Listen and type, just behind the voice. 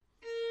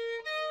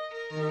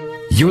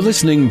You're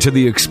listening to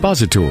the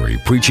expository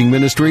preaching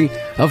ministry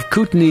of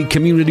Kootenai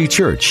Community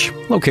Church,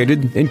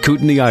 located in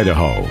Kootenai,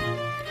 Idaho.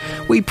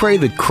 We pray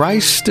that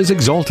Christ is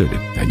exalted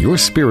and your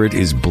spirit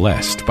is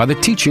blessed by the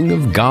teaching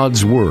of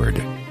God's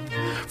Word.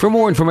 For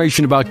more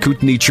information about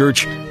Kootenai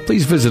Church,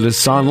 please visit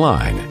us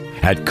online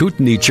at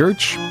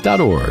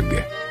kootenaichurch.org.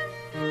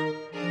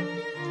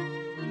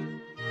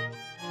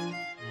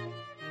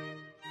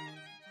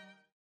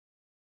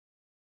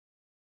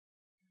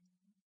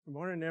 Good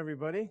morning,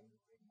 everybody.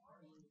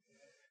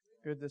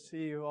 Good to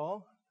see you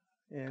all.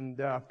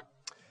 And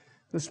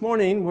this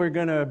morning we're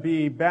going to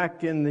be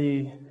back in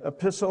the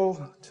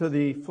epistle to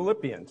the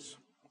Philippians.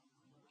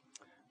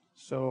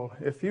 So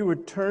if you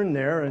would turn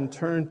there and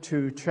turn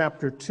to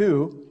chapter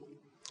 2,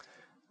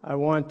 I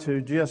want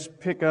to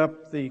just pick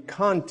up the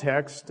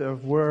context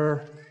of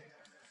where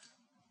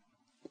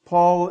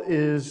Paul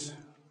is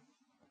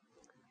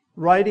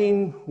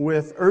writing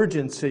with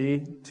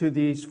urgency to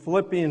these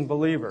Philippian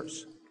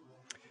believers.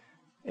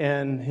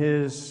 And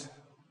his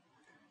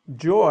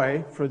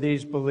joy for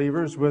these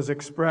believers was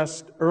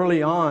expressed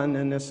early on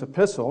in this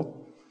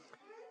epistle.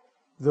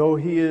 Though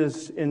he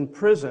is in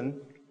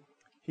prison,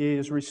 he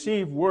has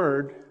received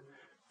word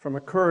from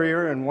a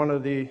courier and one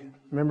of the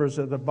members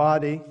of the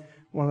body,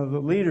 one of the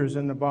leaders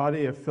in the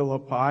body of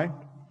Philippi,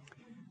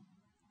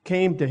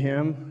 came to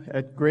him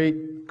at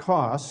great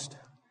cost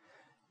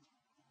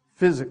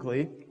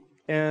physically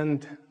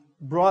and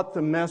brought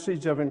the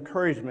message of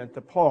encouragement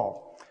to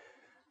Paul.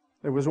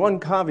 There was one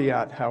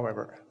caveat,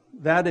 however.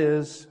 That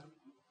is,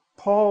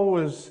 Paul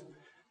was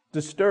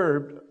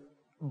disturbed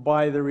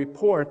by the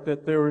report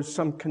that there was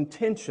some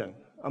contention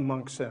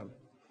amongst them.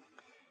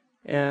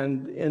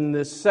 And in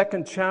this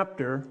second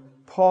chapter,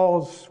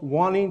 Paul's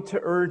wanting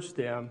to urge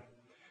them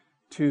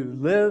to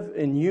live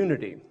in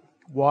unity.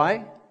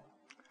 Why?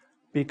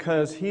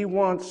 Because he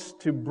wants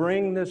to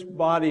bring this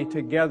body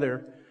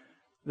together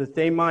that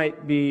they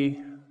might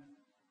be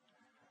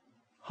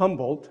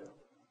humbled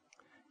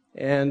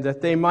and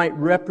that they might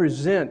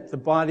represent the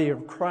body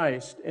of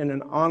Christ in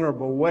an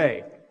honorable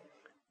way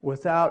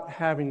without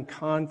having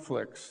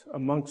conflicts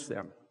amongst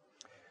them.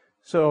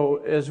 So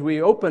as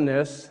we open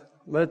this,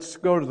 let's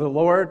go to the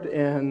Lord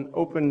and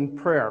open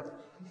prayer.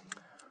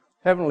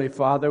 Heavenly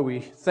Father, we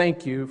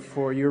thank you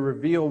for your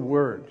revealed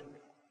word.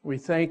 We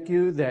thank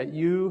you that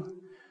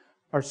you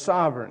are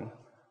sovereign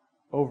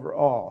over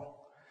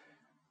all.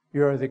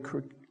 You are the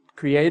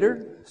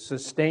creator,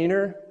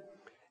 sustainer,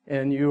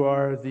 and you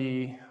are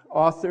the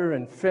author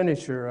and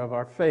finisher of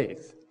our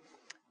faith.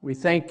 We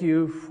thank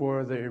you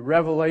for the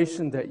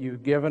revelation that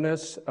you've given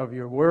us of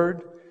your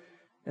word.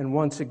 And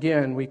once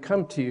again, we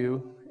come to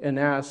you and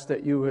ask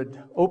that you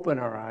would open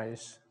our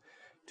eyes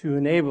to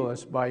enable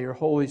us by your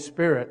Holy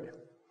Spirit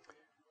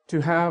to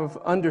have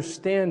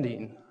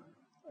understanding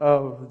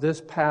of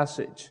this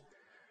passage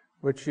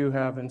which you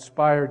have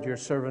inspired your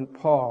servant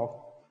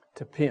Paul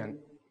to pen.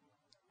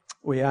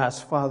 We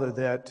ask, Father,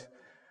 that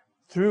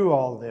through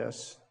all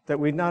this, that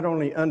we not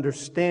only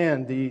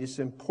understand these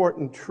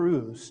important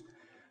truths,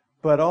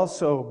 but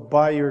also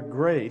by your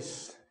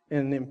grace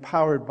and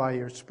empowered by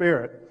your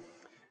Spirit,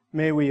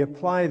 may we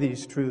apply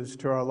these truths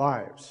to our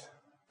lives,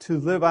 to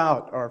live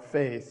out our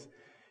faith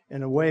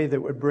in a way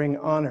that would bring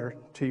honor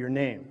to your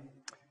name.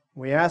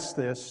 We ask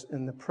this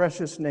in the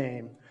precious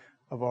name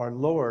of our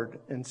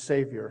Lord and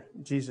Savior,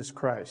 Jesus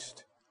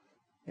Christ.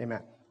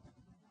 Amen.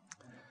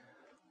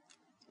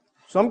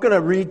 So I'm going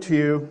to read to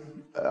you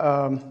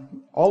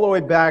all the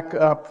way back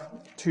up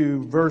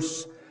to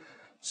verse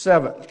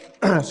 6.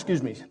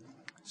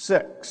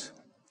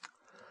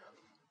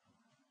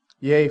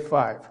 Yea,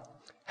 5.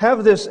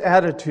 Have this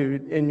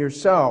attitude in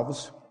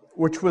yourselves,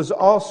 which was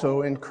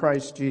also in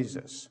Christ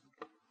Jesus,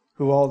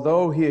 who,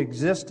 although he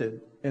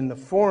existed in the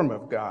form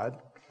of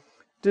God,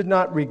 did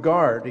not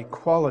regard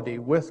equality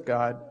with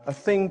God a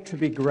thing to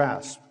be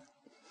grasped,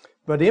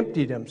 but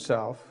emptied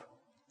himself,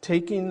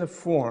 taking the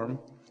form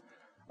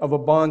of a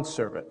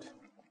bondservant,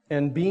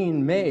 and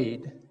being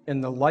made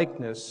in the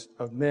likeness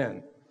of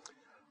men.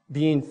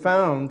 Being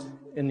found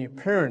in the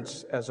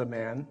appearance as a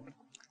man,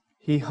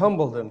 he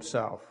humbled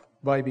himself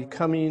by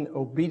becoming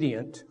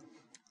obedient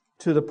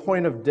to the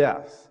point of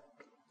death,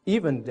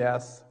 even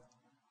death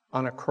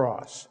on a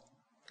cross.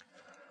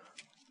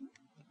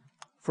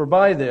 For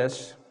by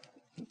this,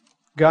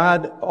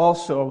 God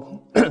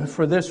also,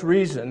 for this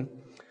reason,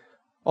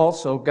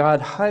 also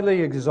God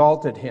highly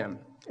exalted him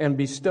and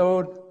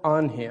bestowed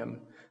on him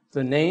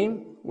the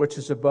name which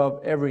is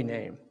above every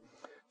name,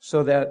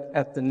 so that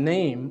at the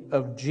name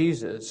of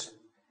Jesus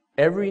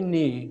every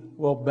knee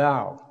will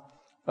bow,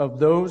 of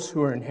those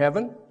who are in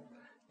heaven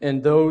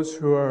and those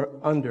who are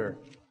under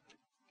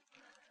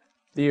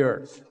the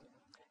earth,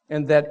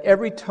 and that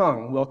every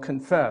tongue will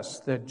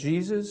confess that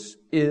Jesus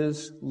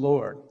is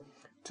Lord,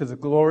 to the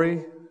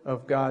glory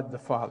of God the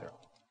Father.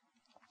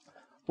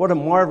 What a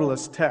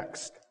marvelous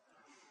text.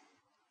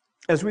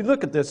 As we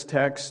look at this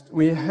text,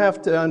 we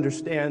have to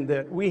understand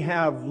that we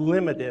have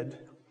limited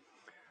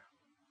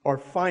or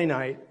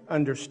finite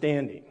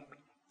understanding.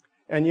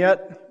 And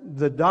yet,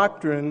 the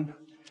doctrine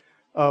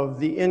of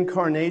the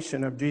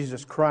incarnation of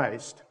Jesus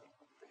Christ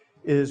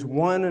is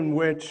one in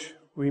which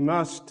we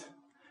must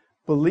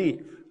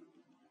believe,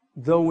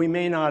 though we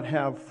may not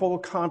have full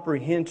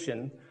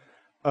comprehension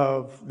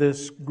of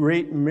this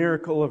great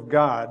miracle of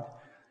God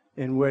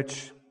in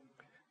which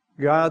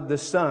God the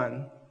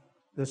Son,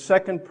 the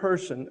second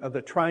person of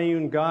the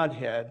triune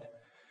Godhead,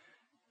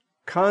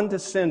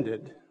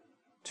 condescended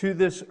to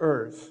this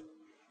earth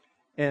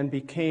and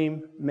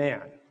became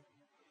man,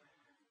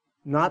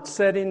 not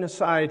setting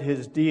aside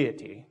his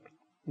deity,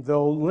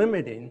 though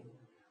limiting,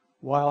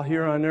 while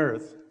here on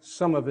earth,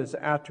 some of his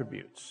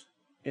attributes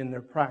in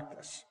their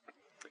practice.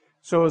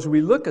 So as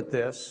we look at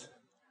this,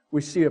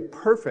 we see a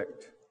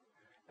perfect,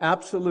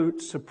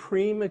 absolute,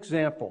 supreme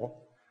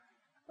example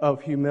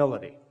of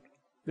humility.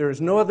 There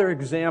is no other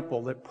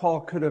example that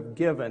Paul could have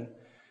given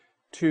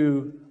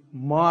to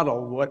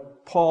model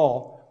what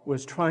Paul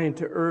was trying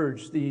to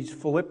urge these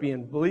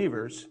Philippian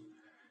believers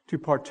to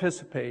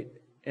participate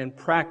and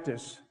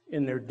practice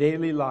in their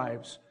daily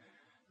lives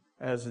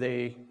as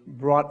they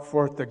brought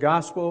forth the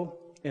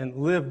gospel and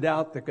lived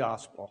out the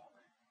gospel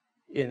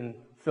in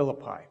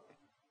Philippi.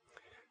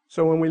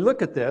 So when we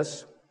look at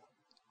this,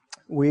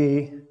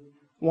 we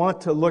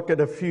want to look at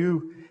a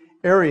few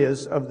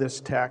areas of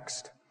this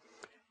text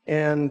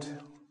and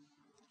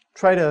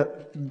try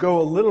to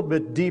go a little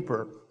bit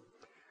deeper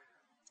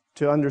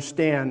to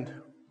understand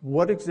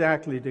what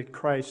exactly did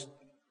Christ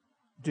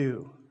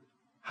do?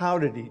 How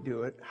did he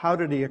do it? How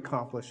did he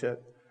accomplish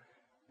it?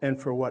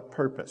 And for what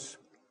purpose?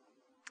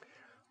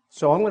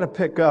 So I'm going to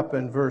pick up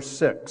in verse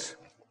 6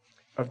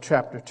 of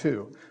chapter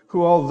 2.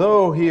 Who,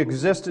 although he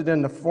existed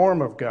in the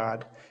form of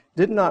God,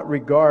 did not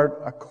regard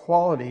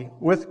equality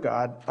with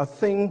God a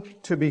thing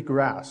to be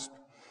grasped,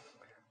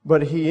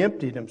 but he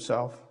emptied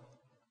himself,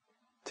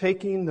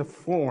 taking the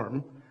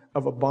form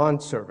of a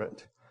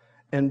bondservant,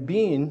 and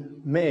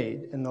being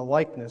made in the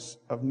likeness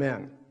of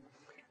men.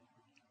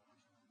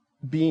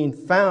 Being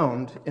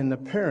found in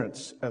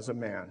appearance as a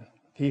man,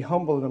 he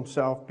humbled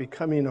himself,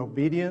 becoming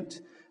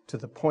obedient to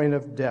the point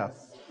of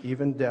death,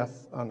 even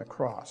death on the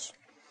cross.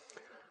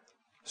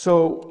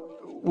 So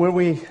when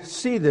we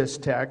see this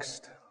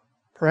text,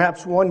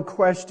 perhaps one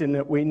question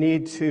that we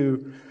need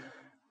to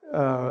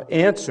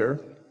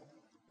answer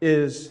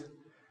is,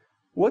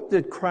 what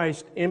did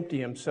Christ empty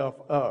himself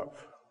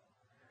of?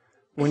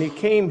 When he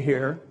came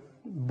here,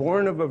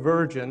 born of a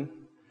virgin,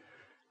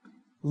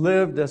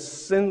 lived a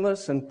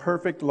sinless and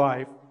perfect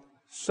life,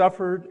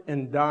 suffered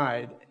and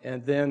died,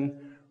 and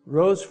then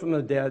rose from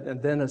the dead,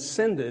 and then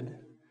ascended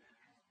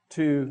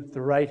to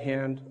the right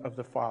hand of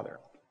the Father.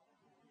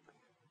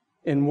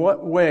 In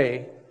what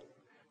way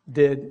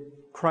did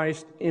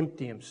Christ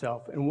empty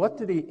himself? And what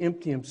did he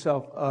empty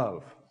himself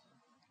of?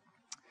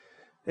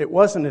 It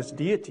wasn't his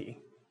deity.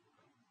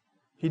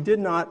 He did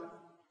not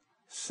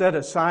set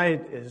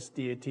aside his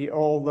deity,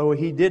 although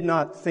he did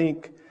not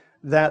think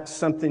that's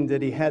something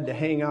that he had to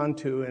hang on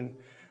to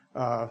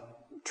and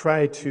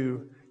try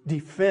to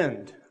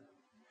defend.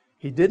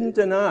 He didn't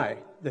deny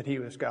that he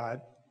was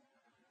God.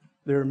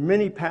 There are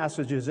many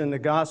passages in the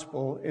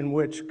gospel in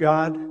which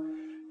God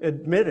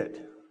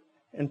admitted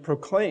and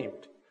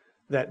proclaimed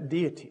that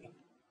deity.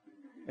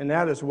 And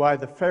that is why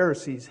the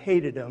Pharisees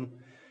hated him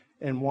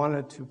and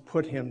wanted to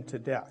put him to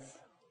death.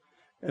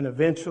 And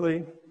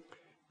eventually,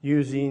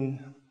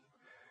 using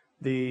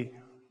the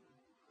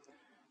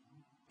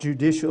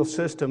judicial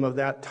system of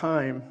that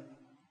time,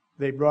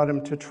 they brought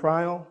him to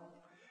trial,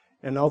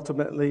 and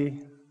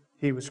ultimately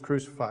he was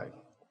crucified.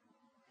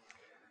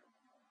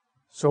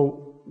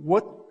 So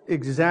what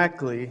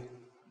exactly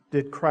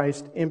did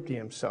Christ empty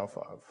himself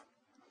of?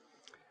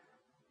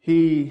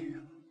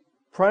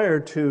 Prior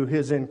to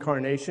his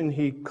incarnation,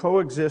 he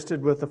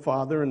coexisted with the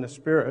Father and the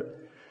Spirit.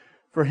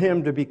 For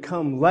him to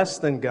become less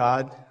than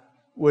God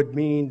would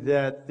mean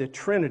that the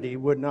Trinity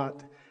would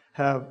not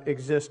have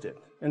existed,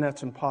 and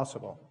that's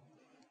impossible.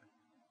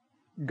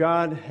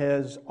 God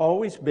has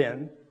always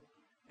been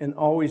and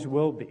always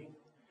will be.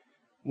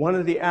 One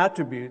of the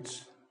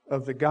attributes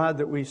of the God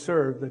that we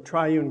serve, the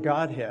triune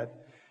Godhead,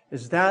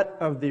 is that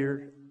of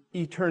their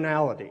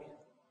eternality.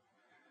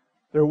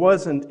 There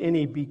wasn't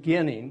any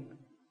beginning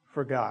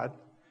for God.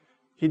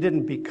 He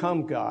didn't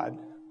become God,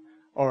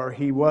 or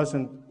he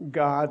wasn't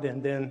God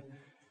and then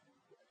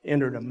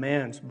entered a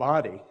man's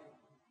body.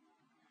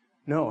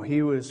 No,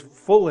 he was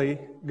fully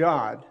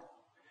God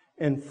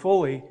and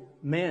fully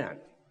man,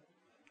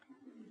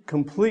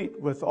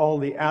 complete with all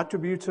the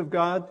attributes of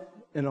God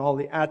and all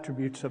the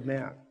attributes of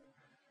man.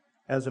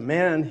 As a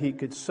man, he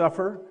could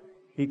suffer,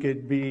 he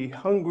could be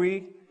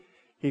hungry,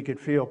 he could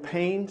feel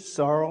pain,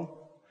 sorrow,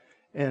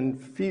 and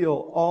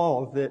feel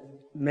all that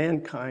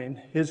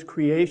mankind, his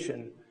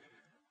creation,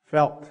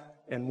 felt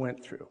and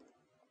went through.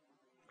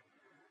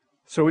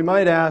 So we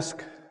might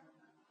ask,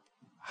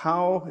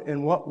 how,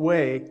 in what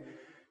way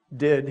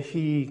did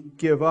he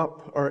give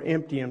up or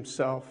empty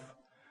himself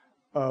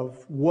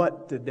of?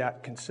 What did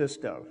that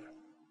consist of?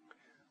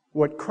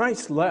 What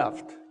Christ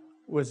left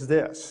was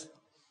this.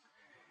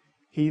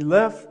 He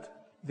left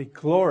the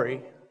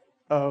glory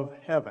of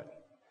heaven.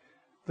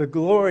 the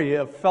glory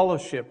of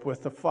fellowship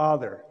with the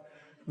Father,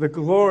 the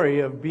glory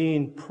of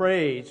being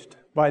praised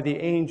by the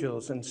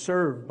angels and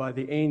served by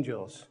the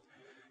angels,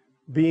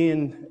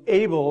 being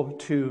able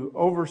to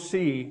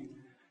oversee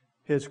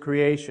His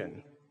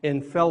creation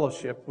in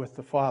fellowship with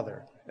the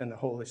Father and the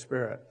Holy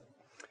Spirit.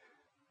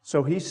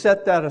 So He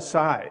set that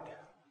aside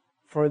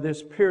for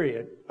this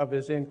period of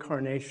His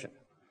incarnation.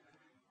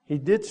 He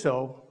did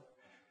so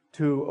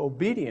to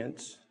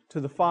obedience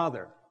to the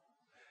Father.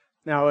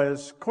 Now,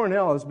 as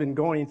Cornell has been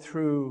going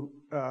through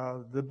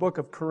the book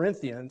of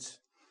Corinthians,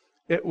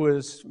 it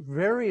was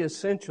very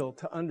essential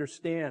to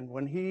understand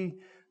when he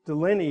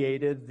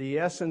delineated the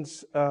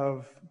essence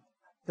of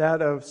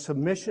that of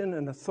submission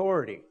and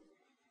authority.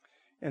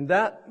 And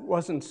that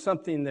wasn't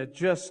something that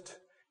just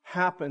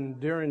happened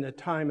during the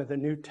time of the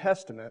New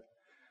Testament.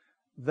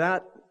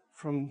 That,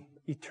 from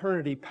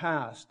eternity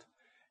past,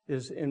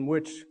 is in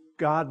which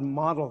God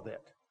modeled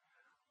it.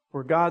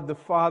 Where God the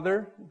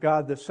Father,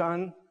 God the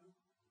Son,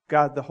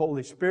 God the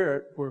Holy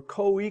Spirit were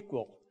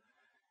co-equal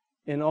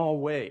in all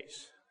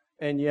ways.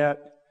 And yet,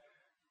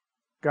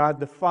 God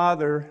the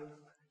Father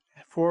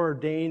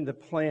foreordained the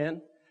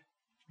plan.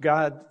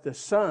 God the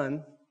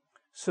Son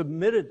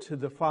submitted to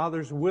the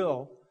Father's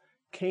will,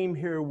 came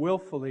here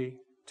willfully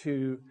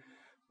to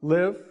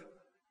live,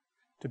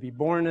 to be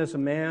born as a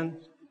man,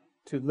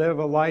 to live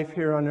a life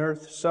here on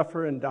earth,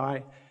 suffer and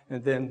die,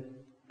 and then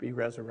be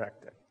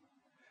resurrected.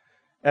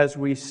 As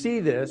we see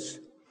this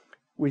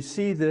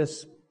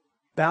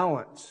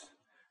balance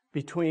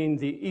between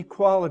the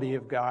equality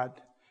of God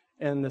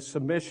and the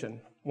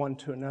submission one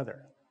to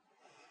another.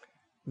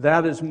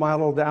 That is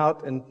modeled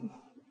out and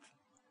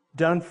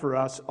done for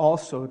us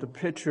also to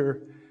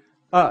picture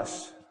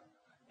us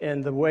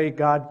and the way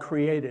God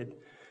created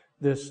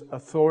this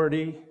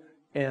authority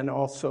and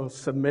also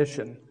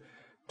submission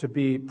to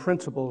be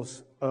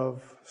principles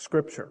of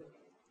Scripture.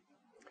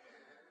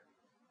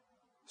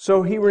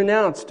 So He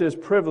renounced His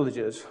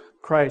privileges,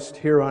 Christ,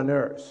 here on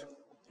earth.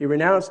 He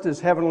renounced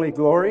His heavenly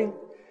glory.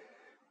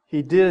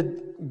 He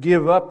didn't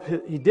give up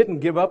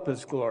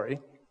His glory.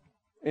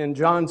 In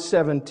John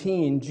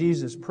 17,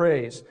 Jesus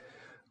prays,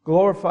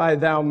 "Glorify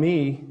thou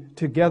me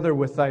together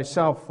with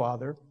thyself,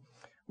 Father,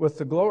 with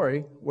the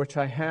glory which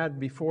I had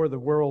before the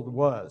world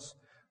was."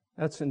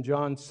 That's in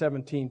John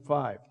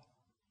 17:5.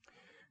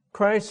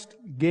 Christ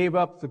gave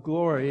up the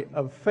glory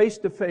of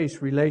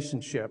face-to-face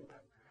relationship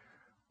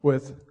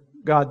with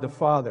God the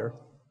Father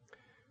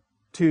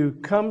to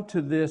come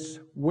to this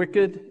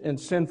wicked and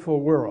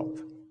sinful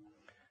world.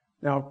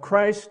 Now,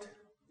 Christ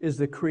is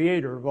the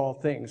creator of all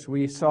things.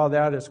 We saw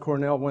that as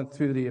Cornell went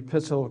through the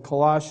Epistle of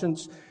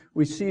Colossians.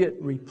 We see it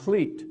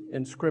replete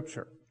in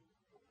Scripture.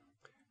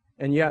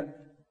 And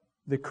yet,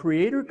 the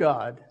Creator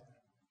God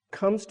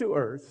comes to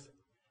earth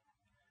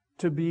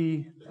to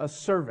be a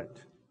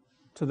servant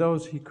to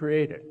those He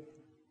created.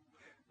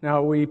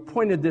 Now, we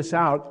pointed this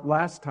out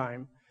last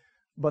time,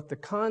 but the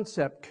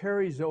concept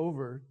carries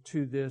over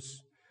to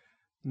this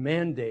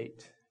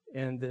mandate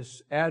and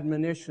this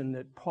admonition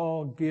that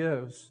Paul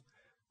gives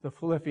the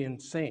Philippian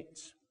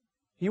saints.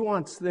 He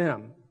wants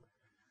them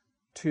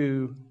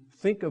to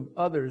think of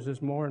others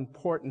as more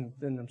important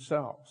than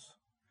themselves.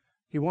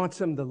 He wants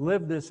them to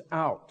live this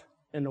out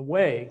in a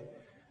way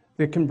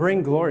that can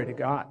bring glory to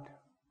God.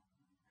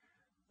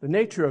 The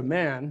nature of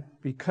man,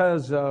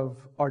 because of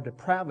our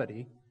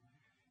depravity,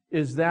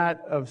 is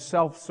that of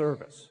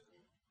self-service.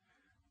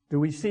 Do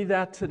we see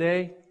that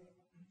today?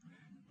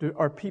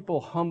 Are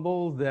people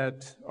humble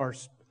that are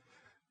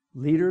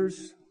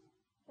leaders?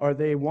 Are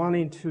they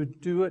wanting to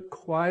do it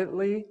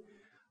quietly?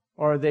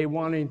 Or are they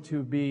wanting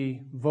to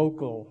be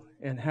vocal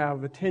and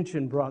have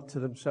attention brought to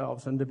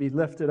themselves and to be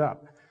lifted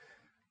up?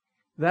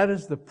 That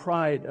is the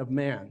pride of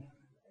man.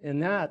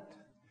 And that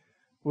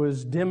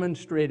was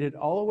demonstrated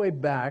all the way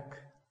back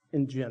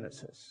in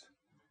Genesis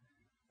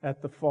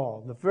at the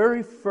fall. The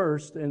very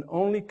first and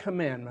only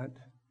commandment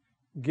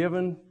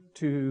given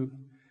to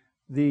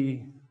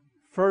the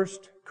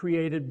first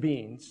created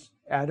beings,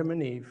 Adam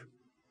and Eve,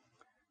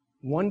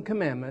 one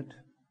commandment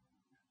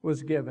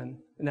was given,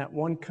 and that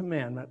one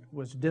commandment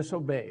was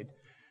disobeyed,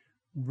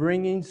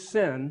 bringing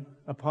sin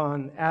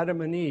upon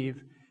Adam and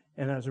Eve,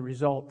 and as a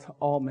result, to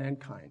all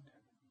mankind.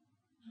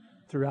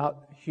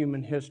 Throughout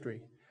human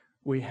history,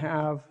 we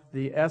have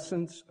the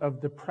essence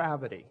of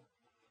depravity.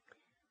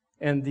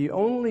 And the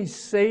only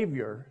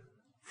Savior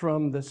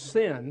from the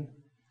sin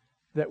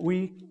that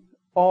we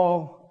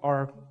all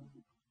are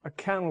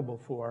accountable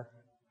for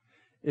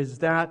is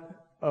that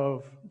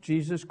of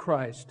Jesus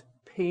Christ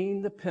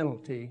paying the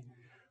penalty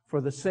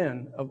for the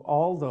sin of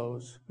all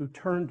those who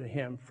turn to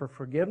Him for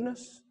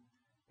forgiveness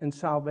and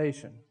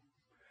salvation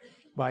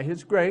by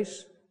His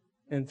grace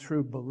and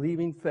through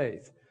believing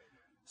faith.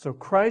 So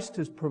Christ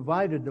has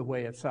provided the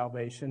way of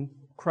salvation.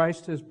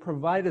 Christ has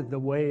provided the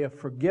way of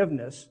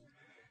forgiveness.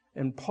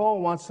 And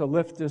Paul wants to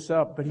lift this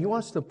up, but he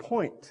wants to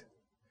point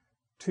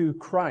to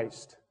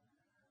Christ,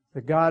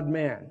 the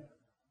God-man,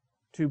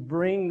 to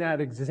bring that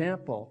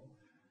example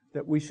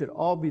that we should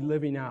all be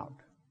living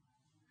out.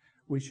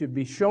 We should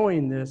be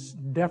showing this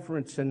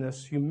deference and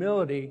this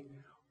humility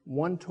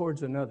one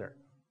towards another.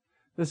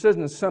 This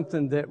isn't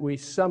something that we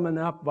summon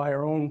up by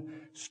our own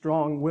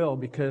strong will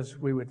because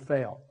we would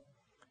fail.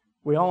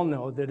 We all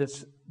know that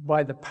it's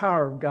by the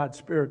power of God's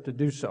Spirit to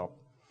do so.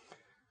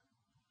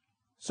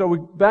 So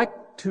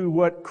back to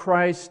what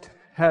Christ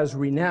has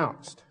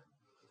renounced.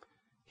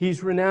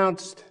 He's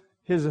renounced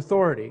his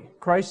authority.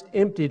 Christ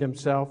emptied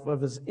himself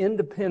of his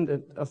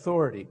independent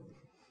authority.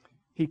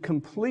 He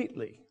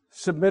completely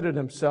submitted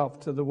himself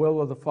to the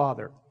will of the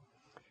Father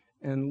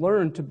and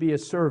learned to be a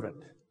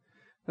servant.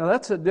 Now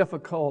that's a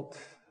difficult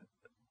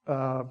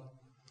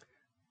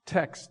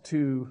text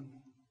to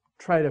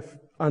try to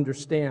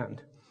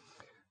understand.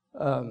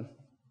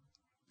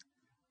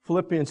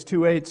 Philippians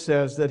 2:8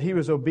 says that he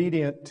was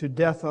obedient to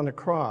death on a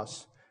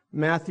cross.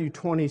 Matthew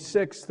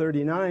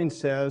 26:39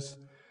 says,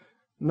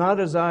 not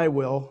as I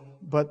will,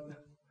 but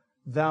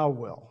thou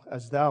will,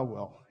 as thou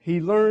will.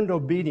 He learned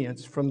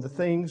obedience from the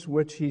things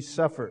which he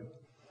suffered.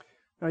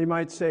 Now you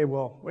might say,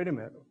 well, wait a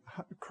minute.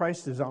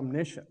 Christ is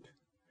omniscient.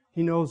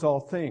 He knows all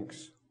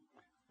things.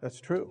 That's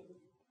true.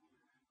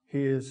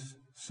 He is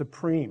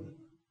supreme.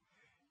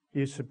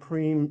 He is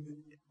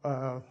supreme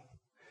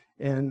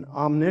and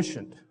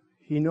omniscient.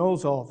 He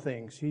knows all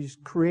things. He's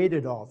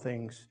created all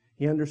things.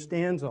 He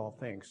understands all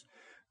things.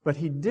 But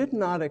he did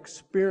not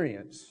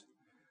experience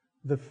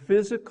the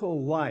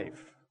physical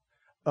life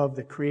of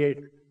the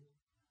Creator.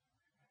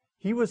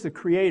 He was the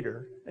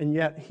Creator, and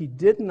yet he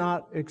did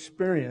not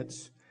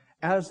experience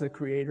as the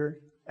Creator,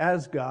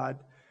 as God,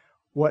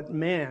 what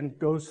man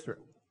goes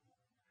through.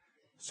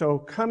 So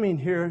coming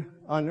here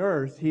on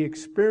earth, he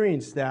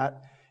experienced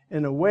that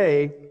in a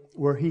way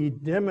where he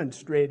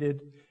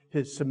demonstrated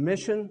his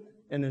submission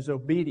and his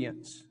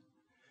obedience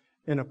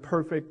in a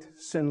perfect,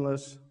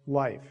 sinless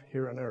life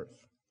here on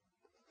earth.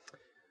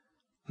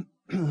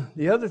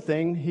 The other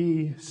thing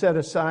he set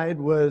aside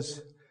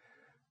was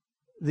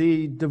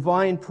the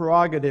divine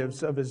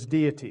prerogatives of his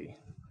deity,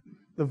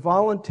 the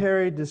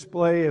voluntary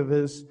display of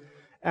his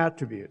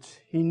attributes.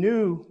 He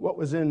knew what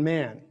was in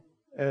man,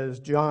 as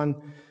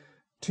John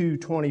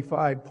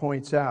 2:25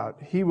 points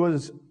out. He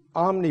was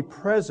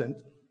omnipresent,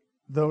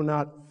 though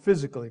not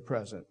physically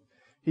present.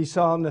 He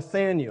saw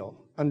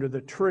Nathanael under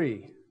the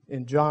tree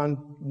in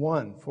John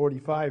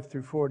 1:45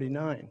 through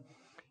 49.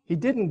 He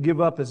didn't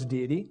give up his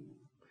deity,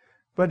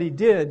 but he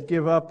did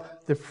give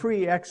up the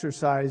free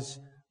exercise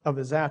of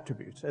his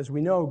attributes. As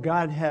we know,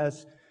 God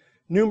has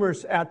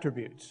numerous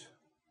attributes.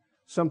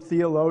 Some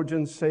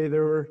theologians say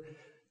there were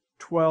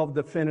 12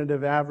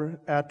 definitive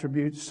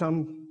attributes.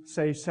 Some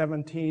say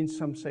 17,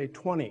 some say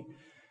 20.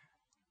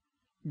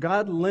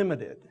 God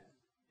limited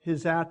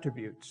his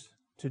attributes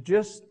to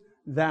just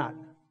that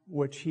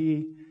which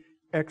he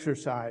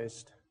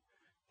exercised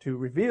to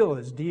reveal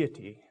his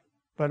deity,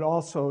 but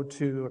also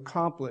to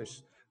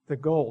accomplish the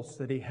goals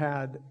that he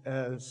had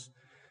as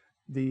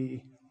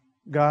the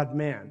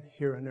God-man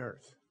here on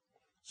earth.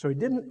 So he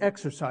didn't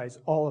exercise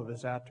all of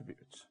his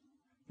attributes.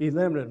 He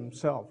limited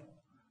himself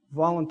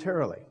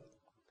voluntarily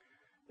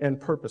and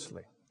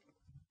purposely.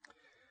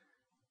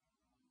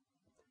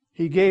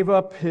 He gave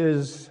up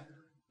his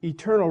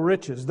eternal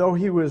riches. Though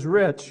he was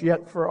rich,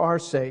 yet for our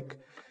sake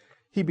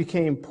he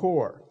became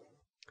poor,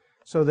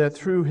 so that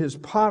through his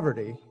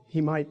poverty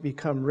he might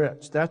become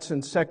rich. That's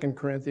in 2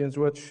 Corinthians,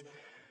 which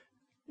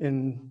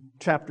in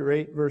chapter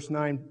 8, verse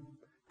 9,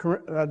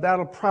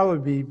 that'll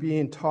probably be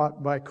being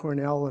taught by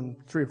Cornell in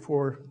 3 or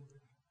 4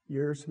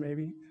 years,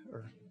 maybe,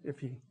 or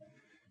if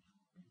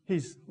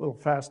he's a little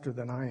faster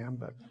than I am,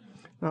 but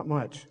not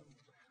much.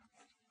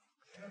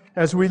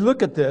 As we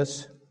look at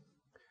this,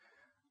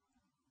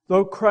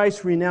 though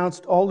Christ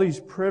renounced all these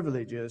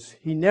privileges,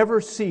 he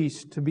never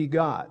ceased to be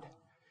God.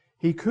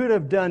 He could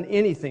have done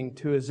anything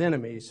to his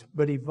enemies,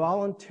 but he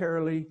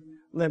voluntarily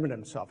limited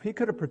himself. He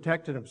could have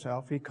protected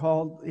himself. He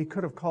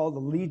could have called a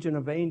legion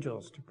of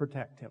angels to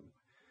protect him.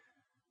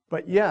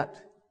 But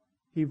yet,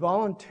 he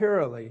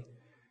voluntarily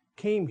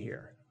came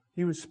here.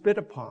 He was spit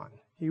upon.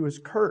 He was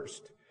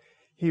cursed.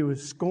 He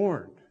was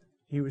scorned.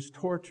 He was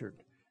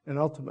tortured and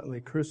ultimately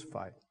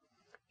crucified.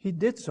 He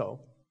did so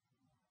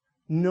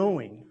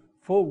knowing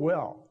full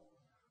well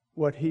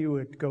what he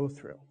would go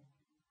through.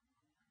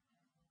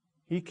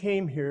 He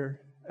came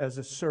here as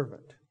a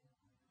servant.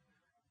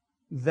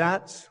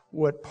 That's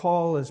what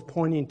Paul is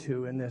pointing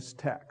to in this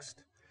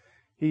text.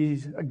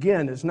 He,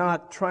 again, is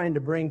not trying to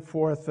bring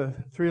forth a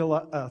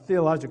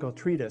theological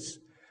treatise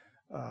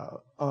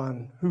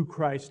on who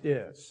Christ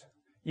is.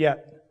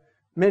 Yet,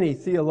 many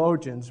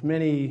theologians,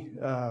 many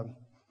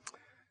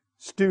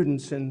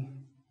students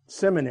in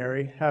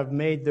seminary have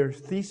made their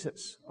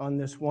thesis on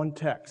this one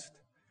text.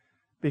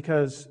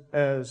 Because,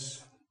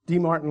 as D.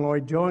 Martin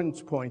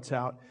Lloyd-Jones points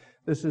out,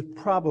 this is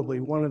probably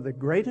one of the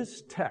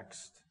greatest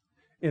texts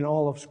in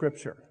all of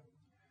Scripture.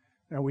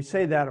 Now, we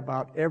say that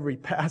about every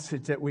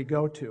passage that we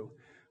go to.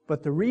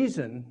 But the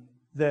reason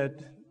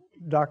that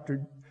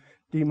Dr.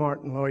 D.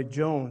 Martin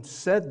Lloyd-Jones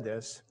said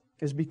this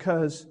is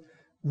because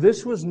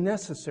this was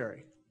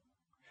necessary.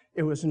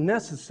 It was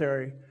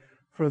necessary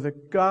for the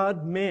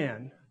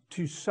God-man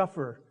to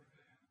suffer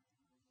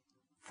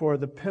for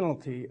the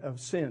penalty of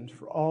sins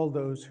for all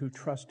those who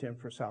trust him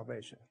for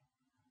salvation.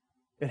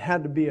 It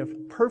had to be a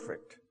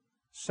perfect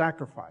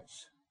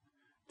sacrifice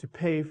to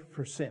pay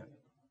for sin.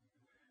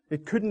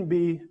 It couldn't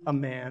be a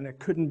man. It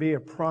couldn't be a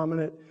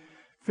prominent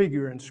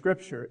figure in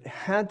Scripture. It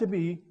had to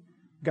be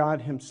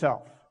God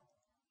himself.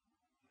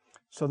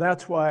 So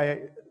that's why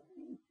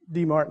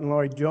D. Martin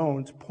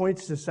Lloyd-Jones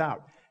points this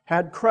out.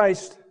 Had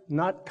Christ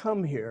not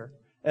come here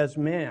as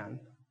man,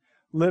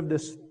 lived a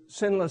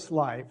sinless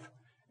life,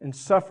 and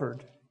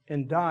suffered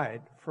and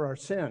died for our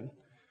sin,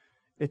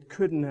 it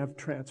couldn't have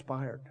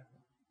transpired.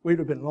 We'd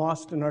have been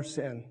lost in our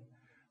sin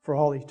for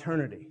all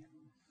eternity.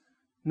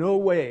 No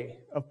way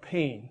of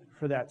paying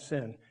for that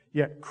sin.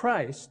 Yet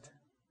Christ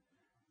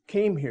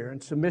came here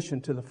in submission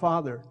to the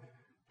Father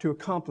to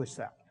accomplish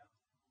that.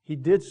 He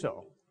did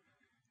so,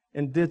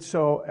 and did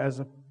so as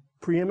a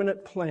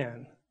preeminent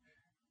plan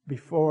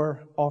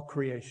before all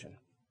creation.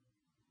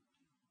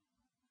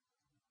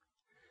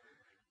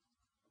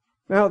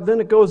 Now, then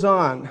it goes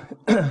on,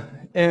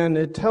 and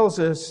it tells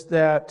us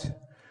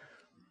that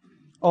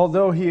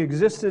although he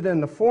existed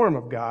in the form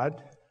of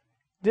God,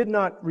 did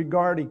not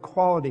regard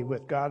equality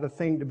with God a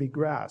thing to be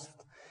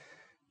grasped.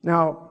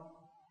 Now,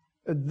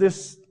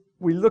 this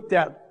we looked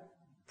at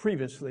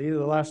previously,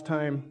 the last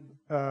time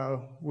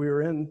we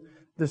were in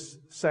this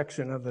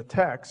section of the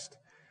text.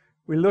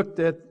 We looked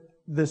at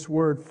this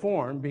word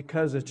form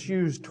because it's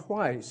used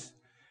twice,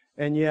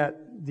 and yet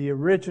the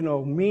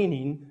original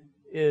meaning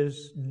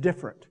is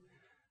different.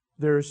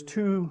 There's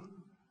two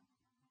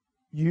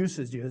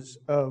usages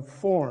of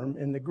form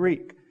in the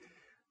Greek.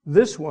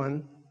 This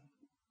one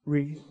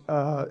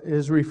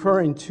is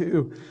referring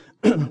to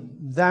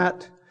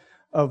that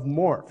of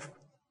morph.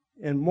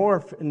 And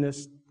morph in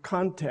this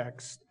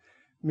context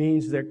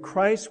means that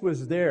Christ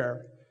was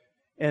there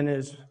and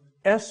his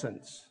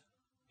essence,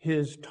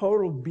 his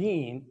total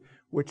being,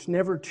 which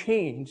never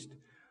changed,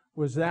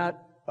 was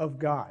that of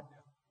God.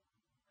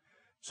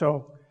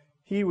 So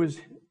he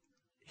was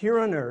here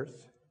on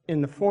earth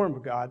in the form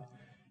of God,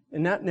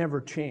 and that never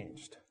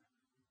changed.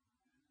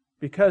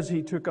 Because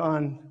he took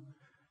on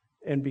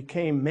and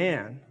became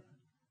man,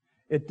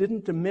 it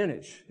didn't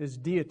diminish his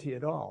deity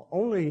at all.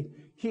 Only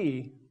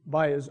he,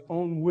 by his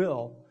own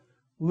will,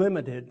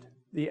 limited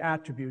the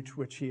attributes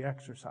which he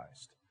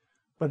exercised.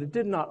 But it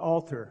did not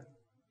alter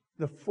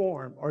the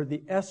form or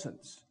the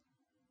essence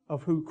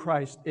of who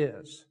Christ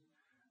is.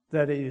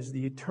 That he is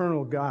the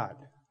eternal God,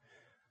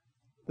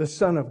 the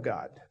Son of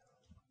God,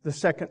 the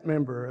second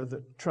member of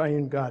the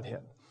triune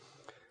Godhead.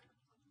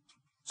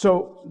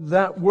 So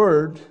that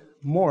word,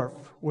 morph,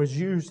 was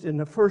used in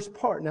the first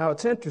part. Now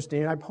it's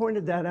interesting, I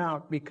pointed that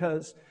out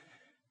because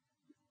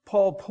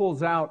Paul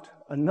pulls out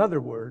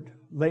another word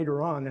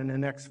later on in the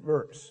next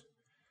verse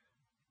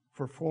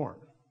for form.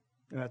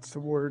 And that's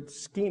the word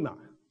schema.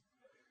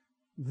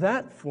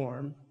 That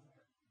form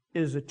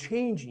is a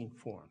changing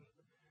form.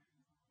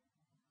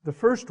 The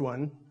first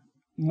one,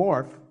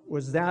 morph,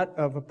 was that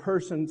of a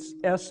person's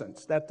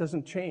essence. That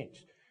doesn't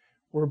change.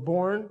 We're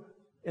born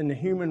in the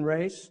human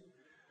race.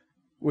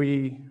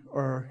 We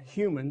are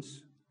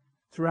humans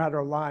throughout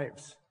our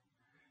lives.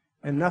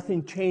 And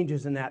nothing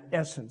changes in that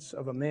essence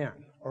of a man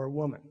or a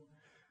woman.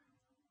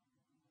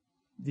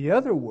 The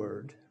other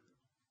word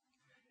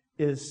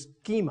is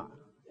schema.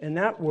 And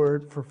that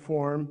word for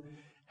form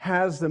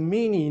has the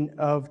meaning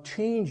of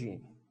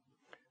changing.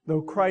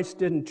 Though Christ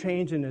didn't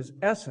change in his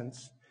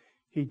essence,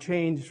 he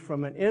changed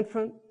from an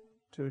infant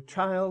to a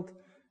child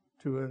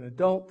to an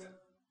adult,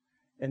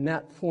 and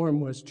that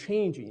form was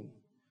changing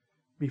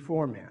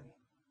before man,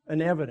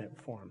 an evident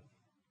form.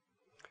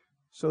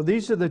 So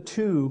these are the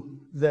two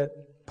that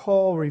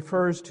Paul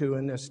refers to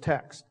in this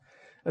text.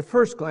 At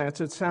first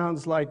glance, it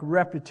sounds like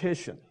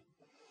repetition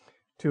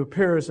to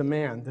appear as a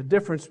man. The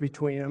difference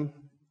between them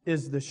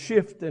is the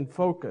shift in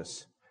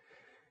focus.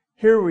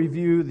 Here we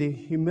view the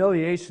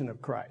humiliation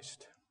of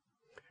Christ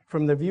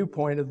from the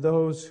viewpoint of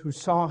those who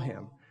saw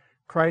him.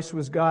 Christ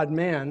was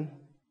God-man,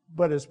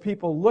 but as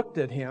people looked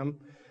at him,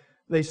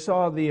 they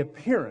saw the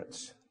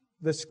appearance,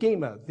 the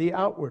schema, the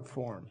outward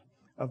form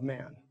of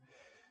man.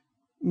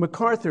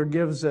 MacArthur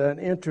gives an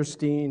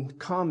interesting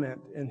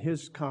comment in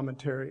his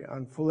commentary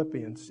on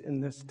Philippians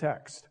in this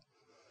text.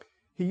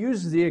 He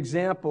uses the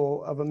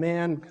example of a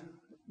man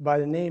by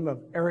the name of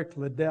Eric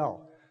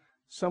Liddell.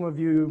 Some of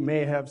you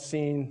may have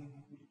seen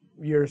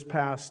years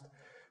past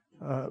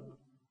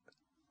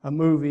a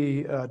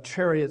movie,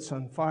 Chariots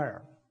on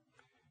Fire.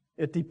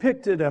 It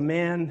depicted a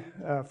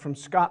man from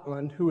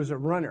Scotland who was a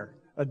runner,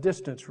 a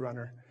distance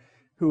runner,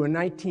 who in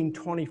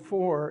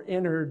 1924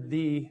 entered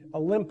the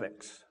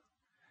Olympics.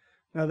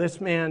 Now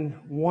this man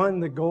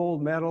won the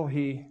gold medal.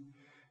 He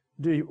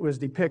was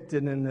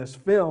depicted in this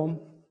film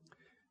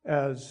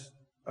as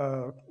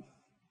a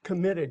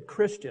committed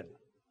Christian.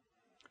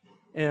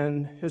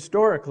 And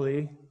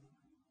historically,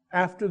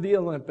 after the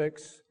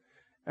Olympics,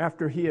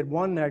 after he had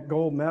won that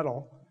gold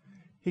medal,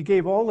 he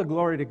gave all the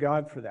glory to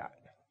God for that.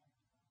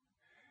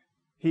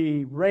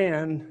 He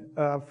ran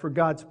for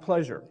God's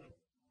pleasure.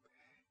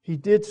 He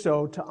did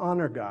so to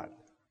honor God.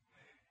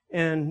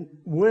 And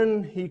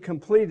when he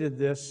completed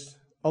this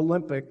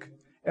Olympic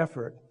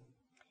effort,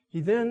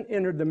 he then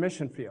entered the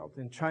mission field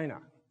in China,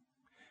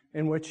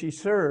 in which he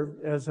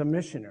served as a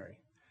missionary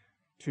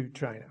to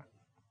China.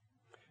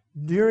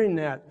 During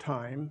that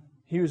time,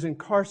 he was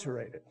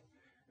incarcerated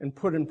and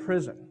put in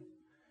prison.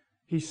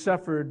 He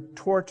suffered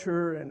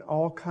torture and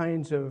all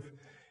kinds of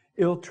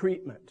ill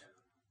treatment.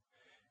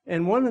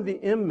 And one of the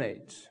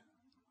inmates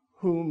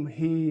whom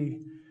he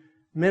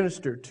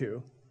ministered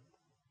to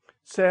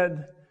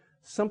said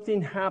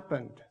something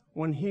happened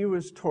when he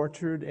was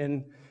tortured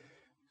and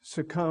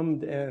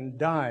succumbed and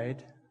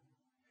died.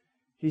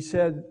 He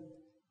said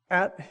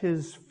at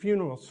his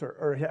funeral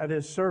or at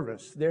his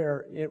service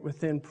there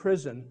within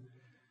prison,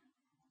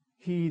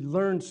 he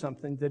learned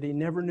something that he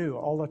never knew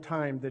all the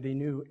time that he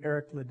knew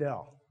Eric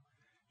Liddell.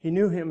 He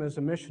knew him as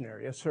a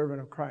missionary, a servant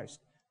of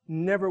Christ.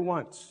 Never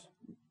once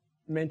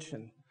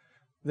mentioned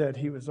that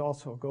he was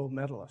also a gold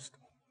medalist.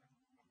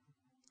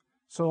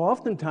 So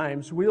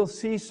oftentimes we'll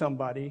see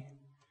somebody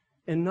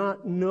and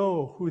not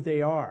know who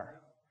they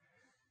are.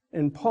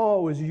 And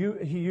Paul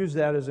he used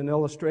that as an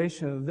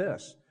illustration of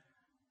this,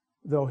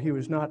 though he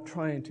was not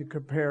trying to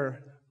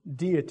compare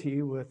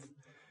deity with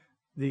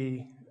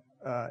the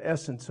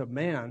essence of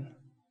man.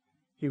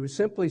 He was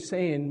simply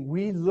saying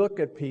we look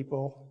at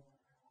people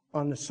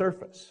on the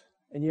surface,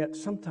 and yet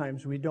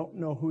sometimes we don't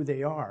know who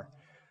they are.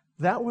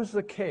 That was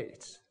the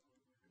case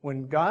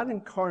when God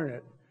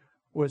incarnate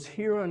was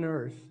here on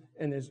earth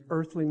in his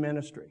earthly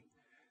ministry.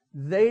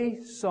 They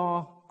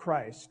saw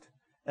Christ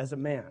as a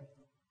man.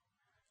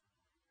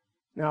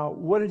 Now,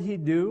 what did he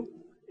do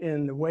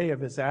in the way of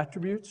his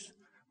attributes?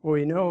 Well,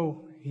 we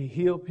know he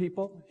healed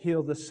people,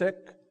 healed the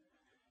sick.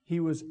 He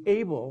was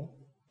able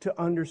to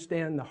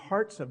understand the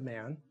hearts of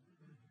man,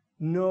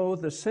 know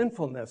the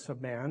sinfulness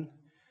of man,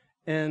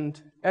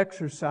 and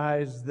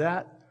exercise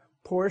that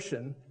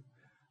portion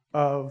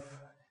of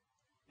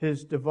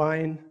his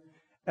divine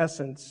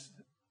essence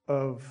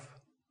of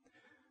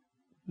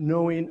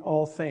knowing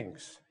all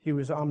things. He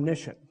was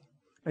omniscient.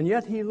 And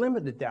yet he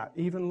limited that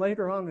even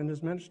later on in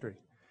his ministry.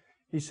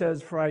 He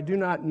says, "For I do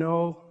not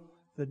know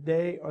the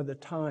day or the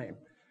time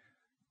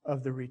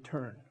of the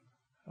return."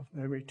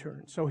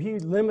 So he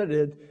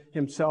limited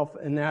himself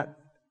in that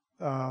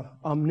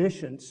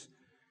omniscience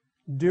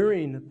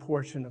during the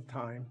portion of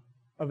time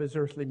of his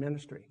earthly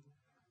ministry,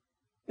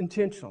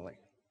 intentionally.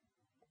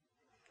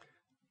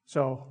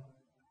 So,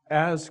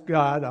 as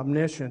God,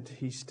 omniscient,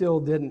 he still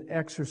didn't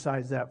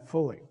exercise that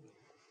fully.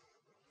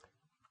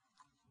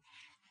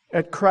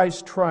 At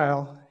Christ's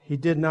trial, he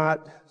did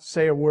not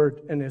say a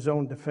word in his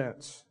own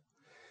defense.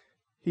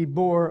 He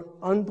bore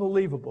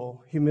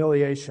unbelievable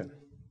humiliation.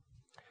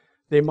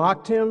 They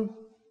mocked him,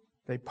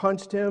 they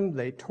punched him,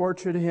 they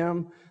tortured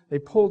him, they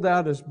pulled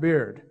out his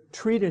beard,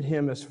 treated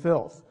him as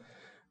filth,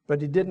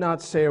 but he did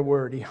not say a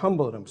word. He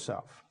humbled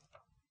himself.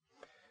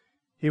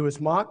 He was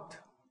mocked.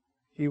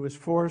 He was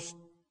forced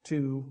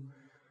to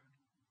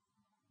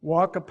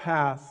walk a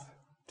path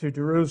to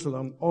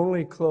Jerusalem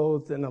only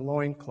clothed in a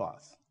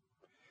loincloth.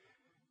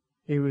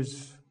 He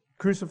was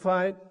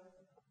crucified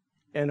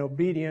and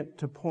obedient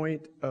to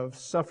point of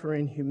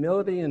suffering,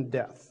 humility, and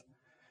death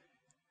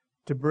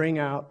to bring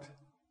out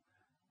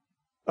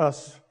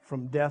us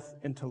from death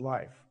into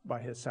life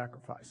by his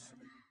sacrifice.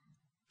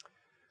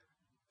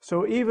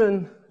 So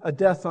even a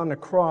death on a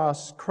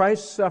cross,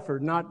 Christ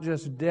suffered not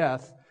just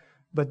death,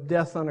 but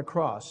death on a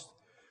cross.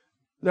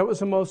 That was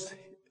the most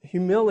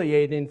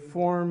humiliating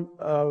form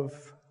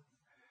of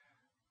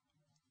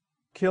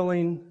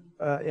killing,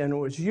 and it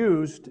was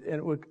used, and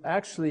it was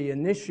actually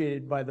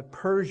initiated by the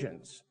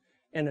Persians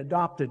and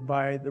adopted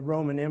by the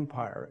Roman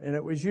Empire. And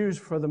it was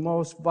used for the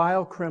most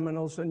vile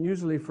criminals, and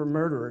usually for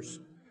murderers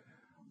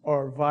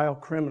or vile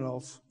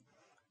criminals,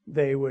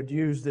 they would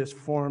use this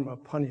form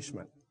of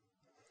punishment.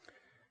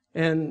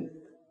 And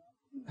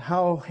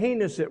how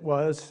heinous it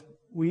was,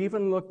 we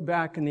even look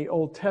back in the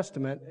Old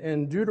Testament,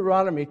 and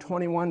Deuteronomy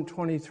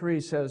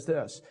 21:23 says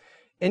this: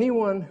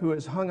 anyone who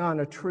is hung on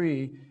a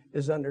tree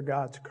is under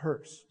God's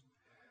curse.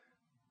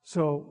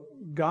 So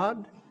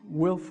God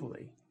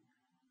willfully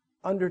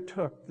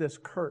undertook this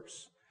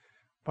curse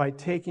by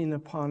taking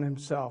upon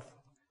himself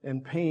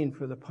and paying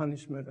for the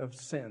punishment of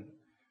sin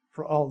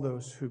for all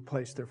those who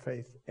place their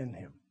faith in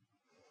him.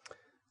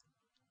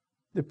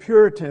 The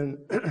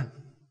Puritan,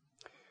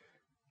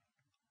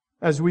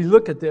 as we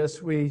look at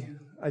this,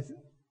 I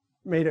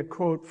made a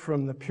quote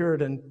from the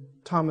Puritan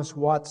Thomas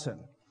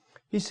Watson.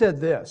 He said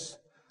this: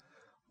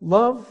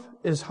 "Love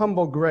is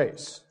humble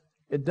grace.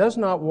 It does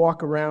not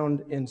walk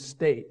around in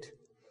state.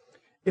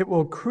 It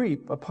will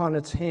creep upon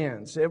its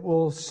hands. It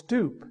will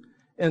stoop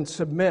and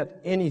submit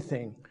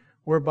anything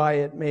whereby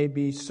it may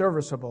be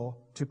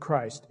serviceable to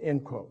Christ."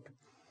 End quote.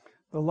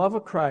 The love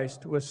of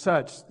Christ was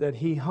such that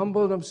he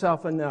humbled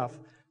himself enough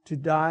to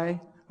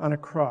die on a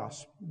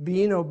cross.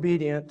 Being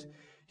obedient,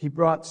 he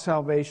brought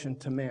salvation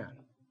to man.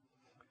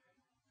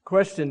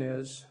 Question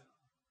is,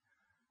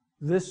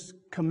 this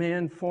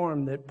command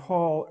form that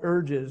Paul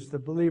urges the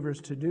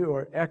believers to do,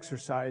 or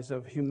exercise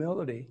of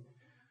humility,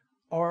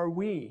 are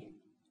we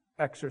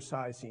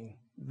exercising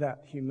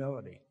that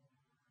humility?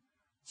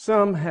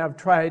 Some have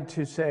tried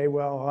to say,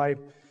 well,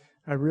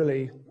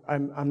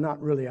 I'm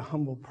not really a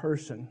humble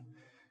person,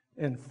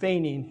 and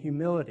feigning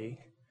humility,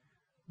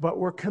 but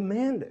we're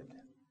commanded.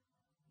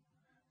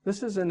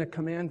 This is in a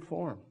command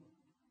form.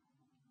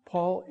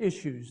 Paul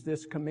issues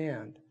this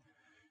command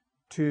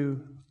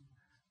to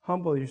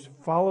humble yourself,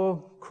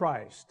 follow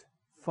Christ,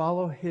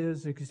 follow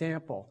his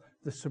example,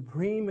 the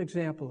supreme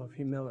example of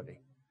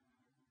humility.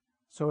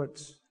 So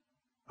it's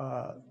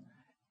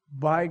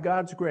by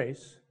God's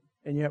grace,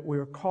 and yet we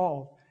are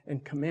called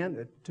and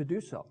commanded to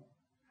do so.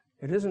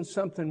 It isn't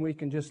something we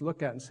can just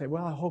look at and say,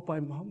 well, I hope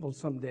I'm humble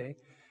someday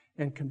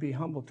and can be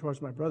humble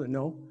towards my brother.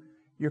 No,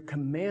 you're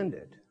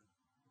commanded.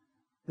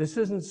 This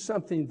isn't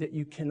something that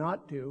you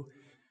cannot do.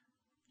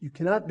 You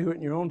cannot do it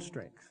in your own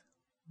strength.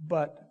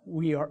 But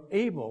we are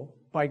able,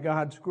 by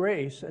God's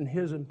grace and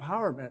his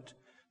empowerment,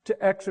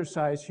 to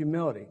exercise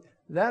humility.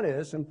 That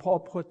is, and Paul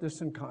put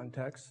this in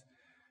context,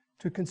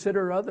 to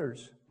consider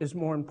others is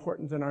more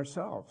important than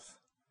ourselves.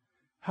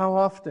 How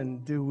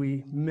often do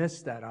we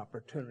miss that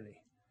opportunity?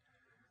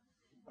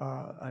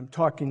 I'm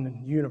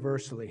talking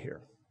universally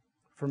here,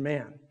 for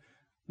man,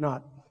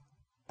 not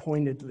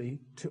pointedly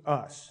to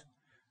us.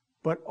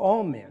 But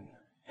all men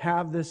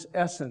have this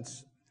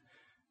essence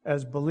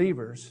as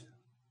believers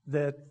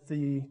that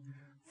the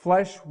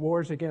flesh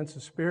wars against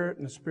the spirit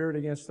and the spirit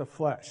against the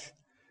flesh.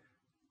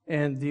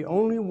 And the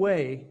only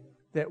way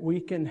that we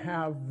can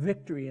have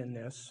victory in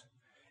this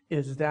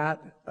is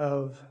that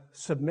of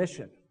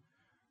submission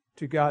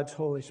to God's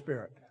Holy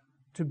Spirit,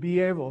 to be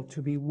able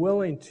to be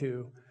willing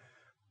to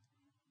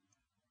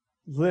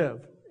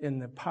live in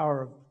the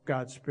power of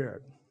God's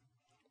Spirit.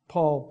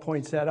 Paul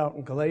points that out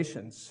in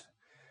Galatians.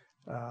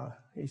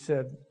 He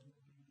said,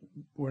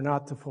 we're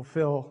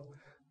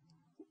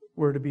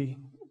to be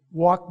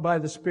walked by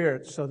the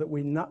Spirit so that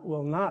we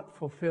will not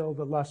fulfill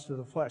the lust of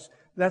the flesh.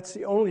 That's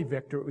the only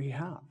victory we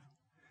have.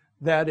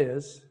 That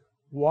is,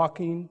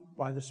 walking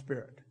by the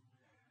Spirit,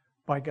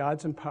 by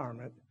God's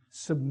empowerment,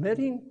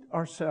 submitting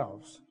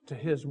ourselves to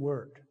his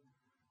word.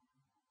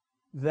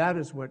 That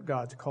is what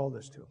God's called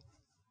us to.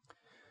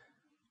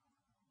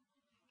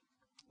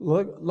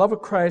 Love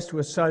of Christ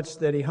was such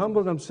that he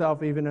humbled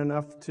himself even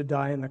enough to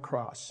die on the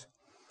cross.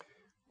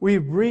 We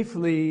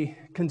briefly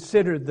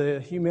considered the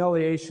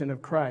humiliation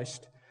of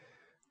Christ,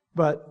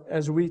 but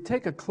as we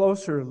take a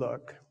closer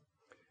look,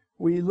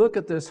 we look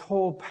at this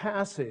whole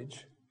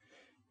passage,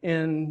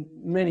 and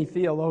many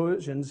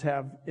theologians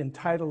have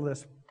entitled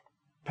this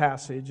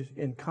passage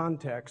in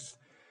context,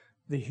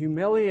 the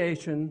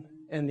humiliation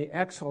and the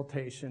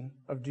exaltation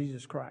of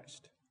Jesus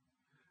Christ.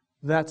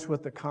 That's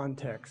what the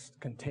context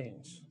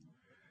contains.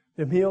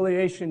 The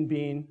humiliation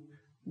being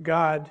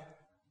God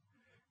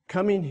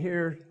coming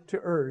here to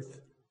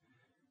earth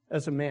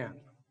as a man.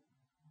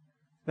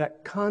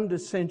 That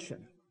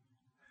condescension,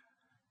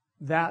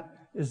 that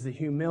is the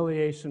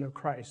humiliation of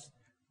Christ.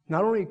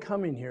 Not only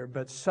coming here,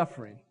 but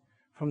suffering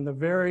from the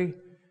very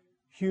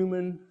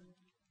human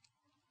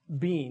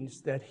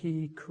beings that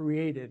he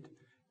created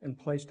and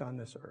placed on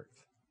this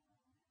earth.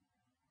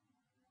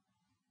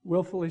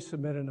 Willfully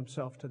submitted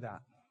himself to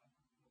that.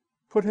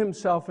 Put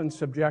himself in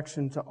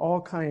subjection to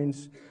all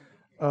kinds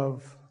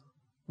of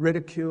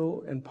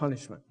ridicule and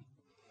punishment.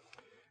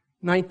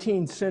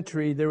 19th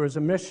century, there was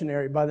a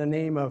missionary by the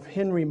name of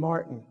Henry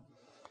Martyn.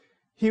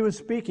 He was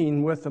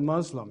speaking with a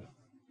Muslim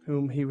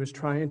whom he was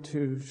trying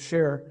to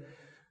share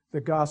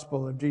the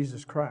gospel of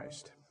Jesus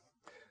Christ.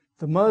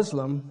 The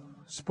Muslim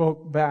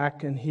spoke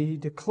back and he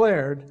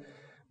declared,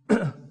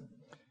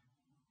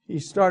 he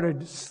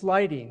started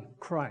slighting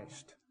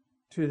Christ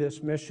to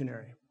this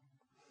missionary.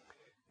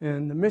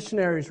 And the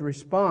missionary's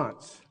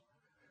response,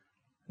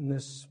 and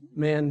this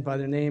man by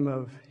the name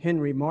of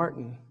Henry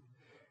Martyn,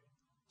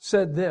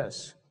 said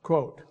this,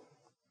 quote,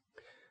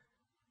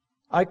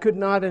 I could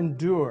not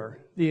endure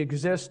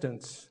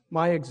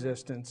my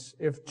existence,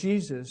 if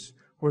Jesus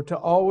were to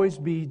always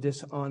be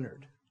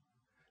dishonored.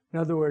 In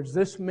other words,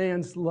 this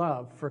man's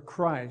love for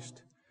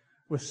Christ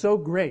was so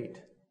great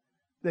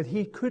that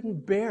he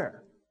couldn't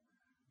bear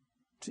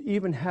to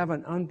even have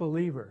an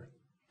unbeliever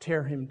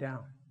tear him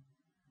down.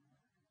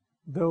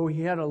 Though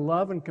he had a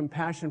love and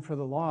compassion for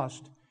the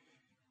lost,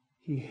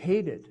 he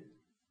hated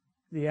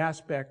the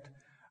aspect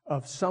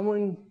of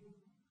someone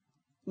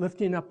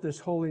lifting up this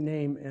holy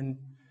name and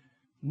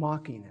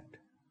mocking it.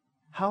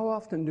 How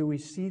often do we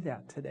see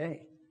that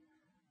today?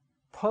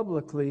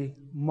 Publicly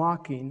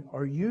mocking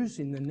or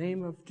using the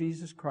name of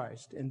Jesus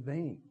Christ in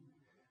vain.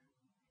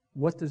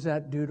 What does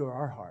that do to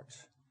our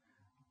hearts?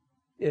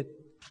 It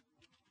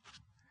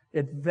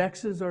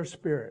vexes our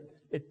spirit.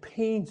 It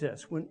pains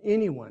us when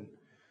anyone,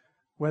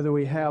 whether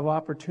we have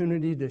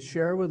opportunity to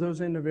share with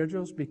those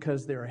individuals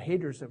because they're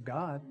haters of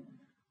God,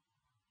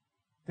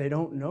 they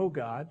don't know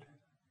God,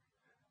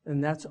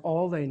 and that's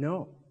all they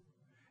know,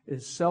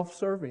 is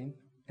self-serving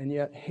and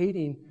yet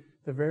hating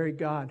the very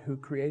God who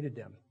created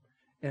them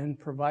and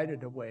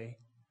provided a way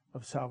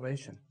of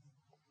salvation.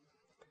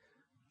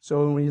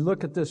 So when we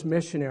look at this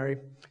missionary,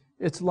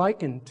 it's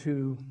likened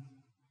to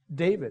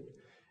David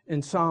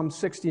in Psalm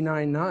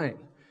 69:9.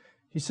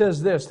 He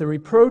says this, "The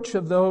reproach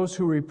of those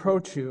who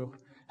reproach you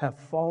have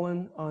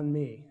fallen on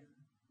me."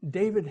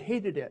 David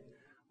hated it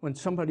when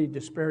somebody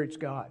disparaged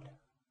God.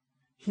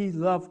 He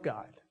loved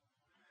God.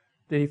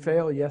 Did he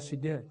fail? Yes, he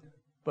did.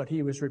 But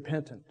he was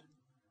repentant.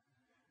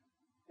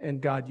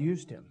 And God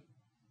used him,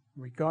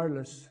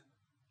 regardless,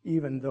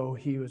 even though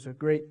he was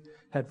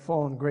had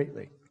fallen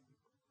greatly.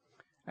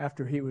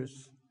 After he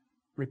was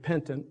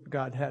repentant,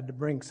 God had to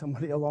bring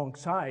somebody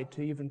alongside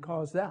to even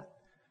cause that.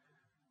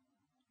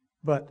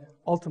 But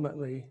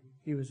ultimately,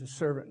 he was a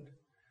servant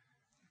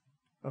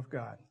of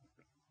God.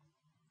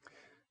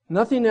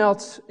 Nothing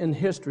else in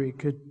history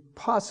could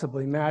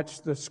possibly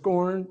match the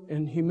scorn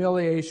and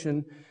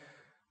humiliation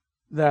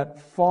that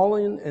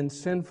fallen and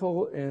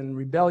sinful and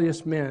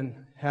rebellious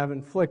men have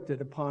inflicted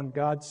upon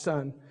God's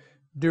Son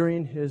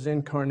during his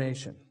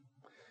incarnation,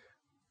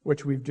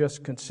 which we've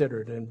just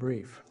considered in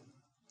brief.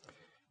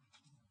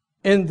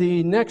 In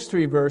the next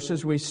 3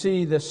 verses, we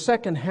see the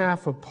second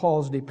half of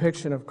Paul's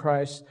depiction of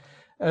Christ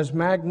as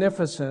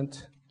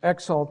magnificent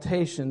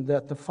exaltation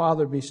that the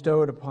Father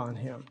bestowed upon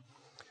him.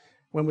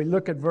 When we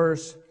look at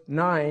verse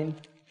 9,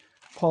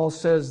 Paul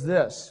says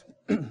this,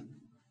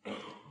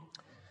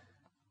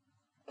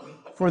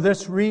 "For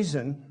this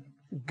reason,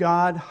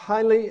 God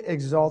highly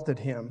exalted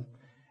him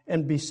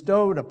and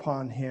bestowed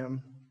upon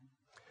him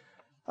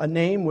a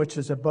name which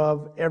is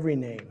above every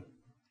name."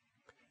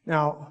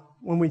 Now,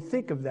 when we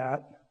think of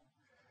that,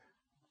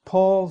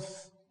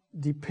 Paul's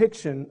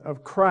depiction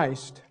of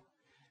Christ,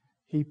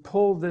 he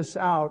pulled this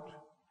out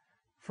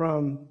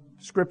from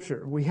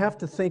Scripture. We have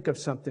to think of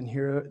something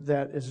here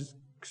that is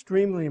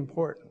extremely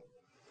important.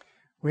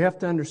 We have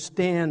to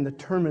understand the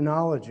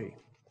terminology.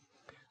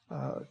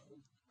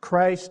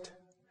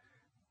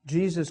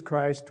 Jesus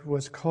Christ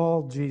was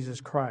called Jesus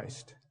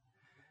Christ.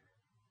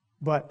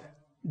 But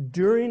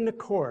during the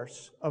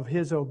course of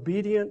his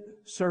obedient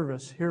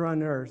service here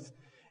on earth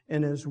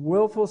and his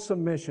willful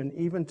submission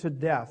even to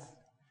death,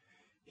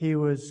 he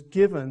was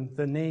given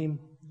the name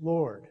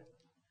Lord.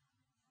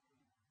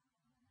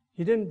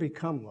 He didn't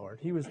become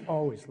Lord. He was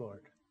always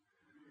Lord.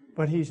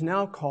 But he's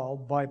now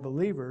called by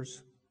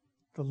believers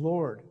the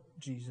Lord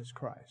Jesus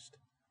Christ.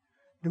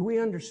 Do we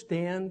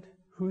understand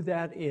who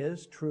that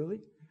is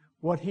truly?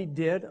 What he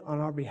did on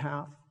our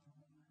behalf?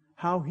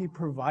 How he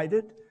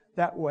provided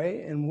that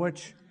way in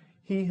which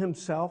he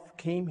himself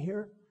came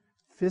here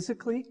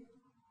physically,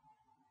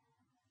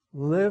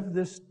 lived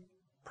this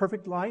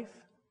perfect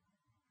life,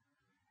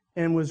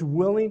 and was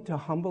willing to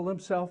humble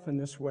himself in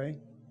this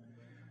way?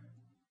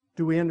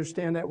 Do we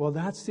understand that? Well,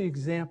 that's the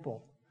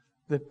example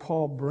that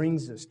Paul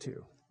brings us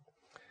to.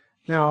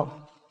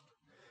 Now,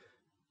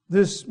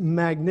 this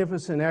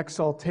magnificent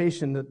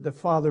exaltation that the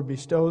Father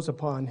bestows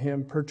upon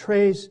him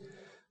portrays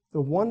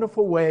the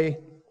wonderful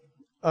way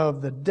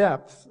of the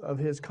depth of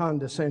his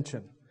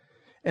condescension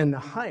and the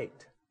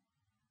height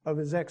of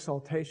his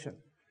exaltation.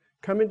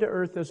 Coming to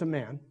earth as a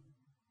man,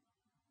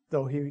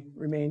 though he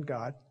remained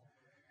God.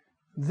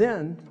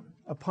 Then,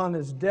 upon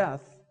his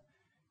death,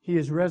 he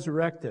is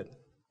resurrected.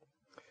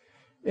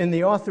 In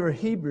the author of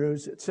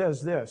Hebrews, it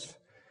says this,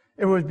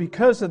 "It was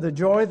because of the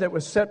joy that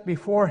was set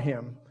before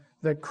him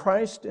that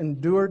Christ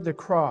endured the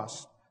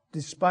cross,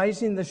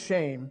 despising the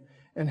shame,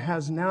 and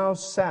has now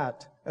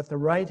sat at the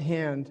right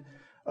hand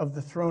of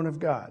the throne of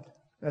God."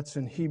 That's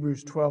in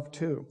Hebrews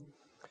 12:2.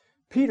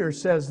 Peter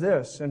says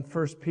this in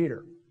 1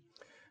 Peter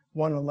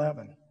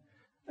 1:11.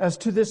 "As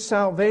to this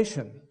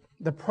salvation,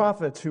 the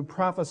prophets who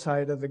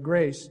prophesied of the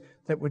grace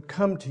that would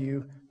come to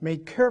you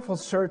made careful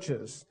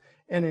searches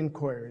and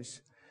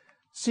inquiries,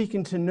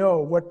 seeking to know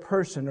what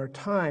person or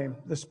time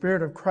the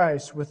Spirit of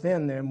Christ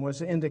within them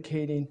was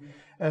indicating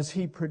as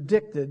he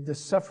predicted the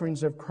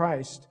sufferings of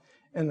Christ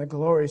and the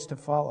glories to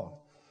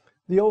follow."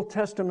 The Old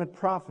Testament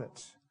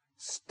prophets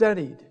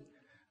studied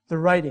the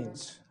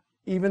writings,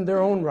 even their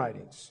own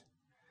writings.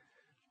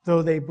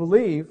 Though they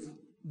believed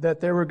that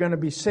they were going to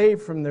be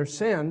saved from their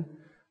sin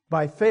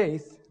by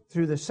faith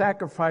through the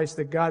sacrifice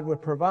that God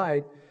would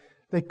provide,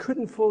 they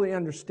couldn't fully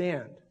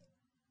understand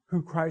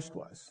who Christ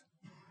was.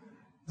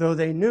 Though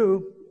they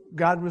knew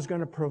God was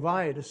going to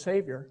provide a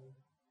Savior,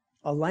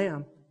 a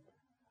lamb,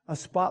 a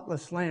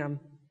spotless lamb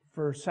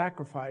for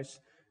sacrifice,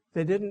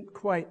 they didn't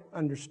quite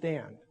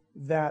understand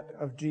that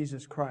of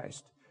Jesus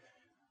Christ.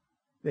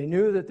 They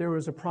knew that there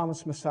was a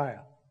promised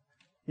Messiah,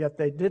 yet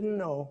they didn't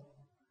know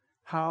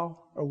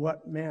how or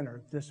what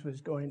manner this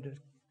was going to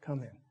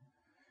come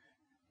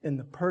in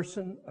the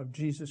person of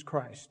Jesus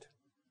Christ.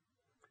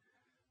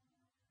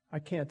 I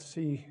can't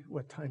see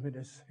what time it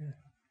is here.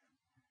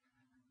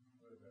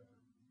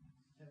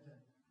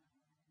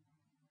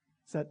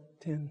 Is that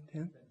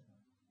 10:10?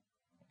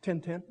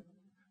 10:10?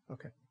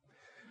 Okay.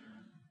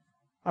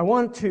 I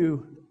want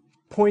to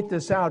point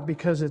this out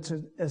because it's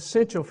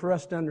essential for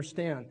us to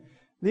understand.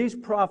 These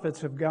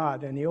prophets of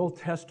God in the Old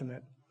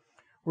Testament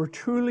were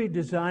truly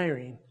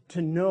desiring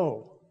to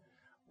know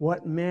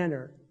what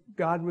manner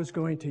God was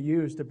going to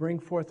use to bring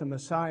forth a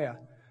Messiah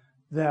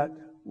that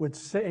would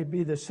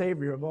be the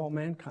Savior of all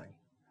mankind,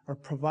 or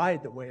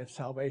provide the way of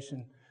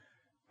salvation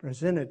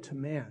presented to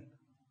man,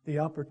 the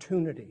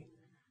opportunity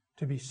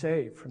to be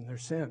saved from their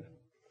sin.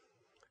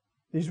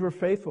 These were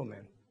faithful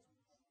men.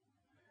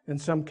 In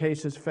some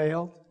cases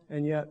failed,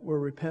 and yet were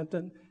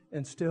repentant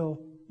and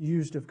still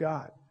used of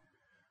God.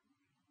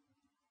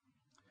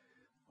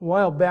 A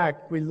while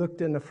back, we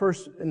looked in the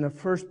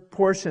first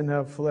portion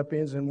of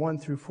Philippians in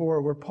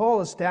 1-4, where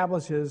Paul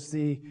establishes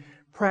the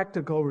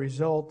practical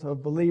result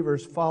of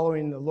believers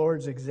following the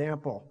Lord's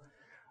example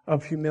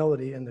of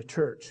humility in the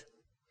church.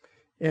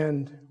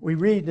 And we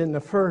read in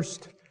the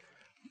first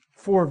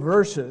 4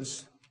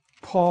 verses,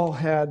 Paul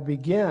had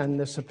begun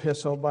this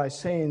epistle by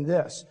saying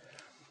this: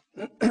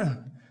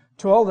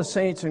 To all the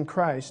saints in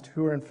Christ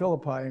who are in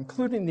Philippi,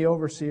 including the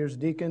overseers,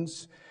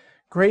 deacons,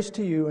 grace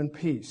to you and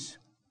peace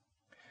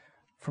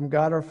from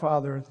God our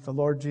Father, the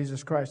Lord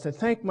Jesus Christ. I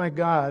thank my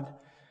God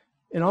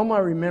in all my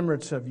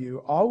remembrance of you,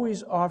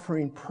 always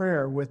offering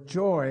prayer with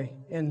joy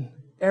in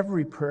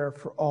every prayer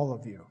for all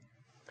of you.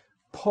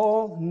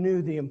 Paul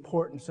knew the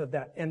importance of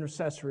that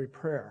intercessory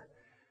prayer.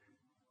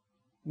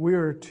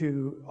 We're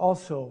to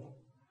also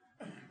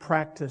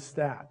practice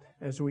that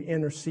as we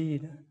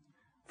intercede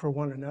for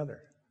one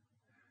another.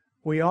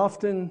 We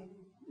often,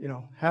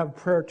 have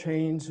prayer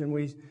chains and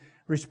we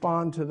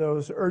respond to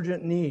those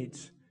urgent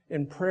needs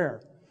in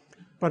prayer.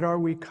 But are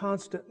we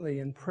constantly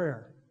in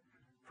prayer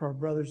for our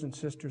brothers and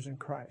sisters in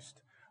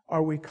Christ?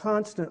 Are we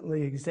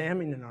constantly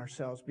examining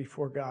ourselves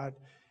before God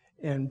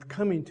and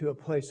coming to a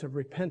place of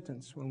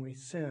repentance when we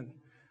sin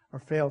or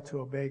fail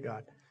to obey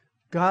God?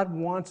 God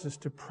wants us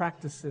to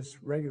practice this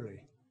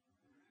regularly.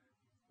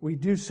 We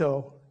do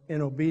so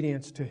in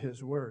obedience to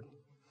His Word.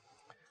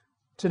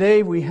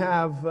 Today we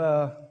have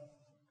a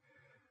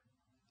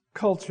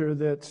culture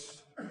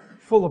that's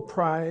full of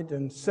pride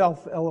and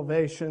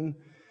self-elevation,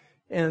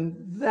 and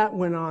that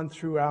went on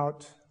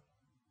throughout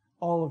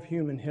all of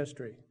human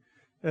history.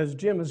 As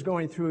Jim is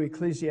going through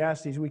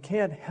Ecclesiastes, we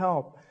can't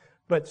help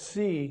but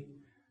see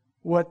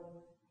what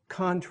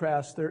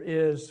contrast there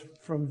is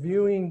from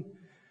viewing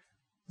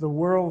the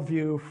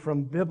worldview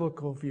from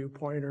biblical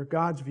viewpoint or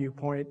God's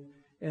viewpoint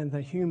and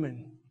the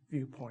human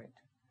viewpoint.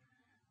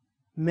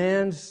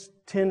 Man's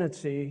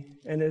tendency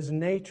and his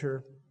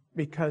nature,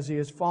 because he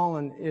is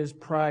fallen, is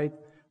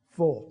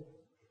prideful.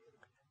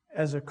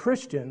 As a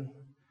Christian,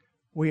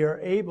 we are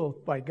able,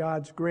 by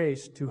God's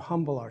grace, to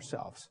humble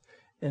ourselves.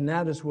 And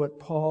that is what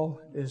Paul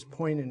is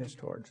pointing us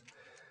towards.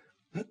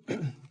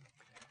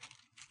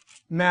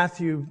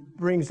 Matthew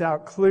brings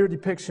out clear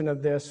depiction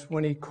of this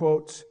when he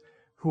quotes,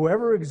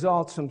 "Whoever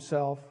exalts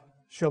himself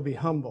shall be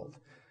humbled."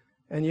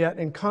 And yet,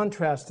 in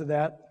contrast to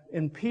that,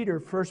 in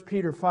 1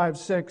 Peter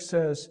 5:6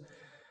 says,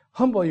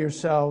 "Humble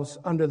yourselves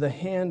under the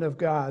hand of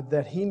God,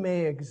 that He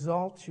may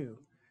exalt you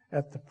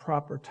at the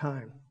proper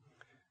time."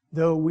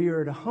 Though we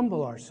are to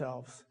humble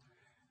ourselves,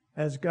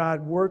 as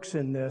God works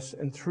in this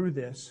and through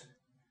this,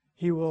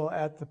 He will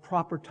at the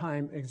proper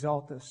time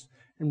exalt us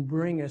and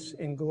bring us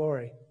in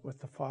glory with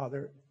the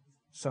Father,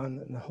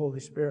 Son, and the Holy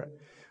Spirit.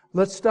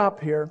 Let's stop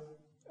here.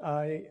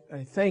 I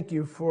thank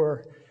you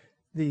for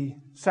the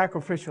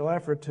sacrificial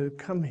effort to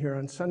come here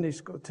on Sunday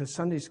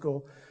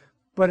school.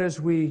 But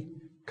as we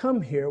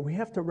come here, we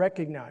have to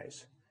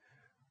recognize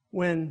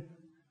when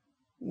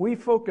we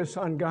focus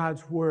on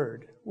God's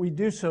Word, we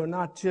do so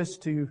not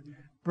just to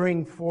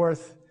bring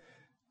forth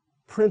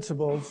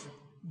principles,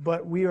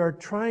 but we are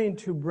trying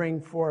to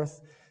bring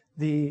forth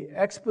the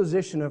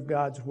exposition of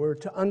God's Word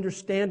to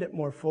understand it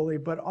more fully,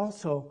 but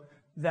also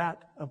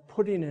that of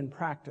putting in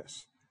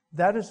practice.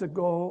 That is the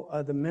goal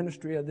of the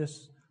ministry of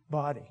this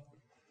body.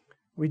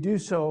 We do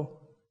so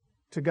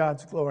to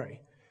God's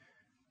glory.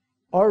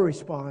 Our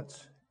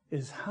response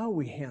is how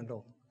we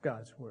handle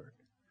God's Word.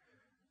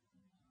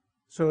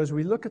 So as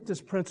we look at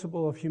this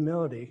principle of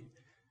humility,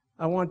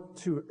 I want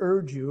to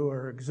urge you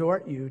or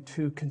exhort you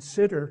to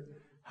consider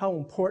how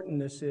important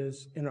this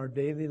is in our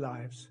daily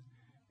lives,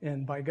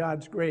 and by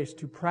God's grace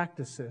to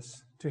practice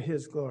this to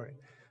His glory.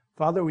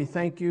 Father, we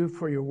thank you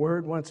for your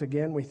word once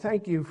again. We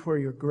thank you for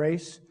your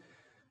grace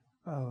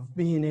of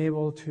being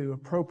able to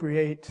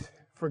appropriate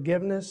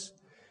forgiveness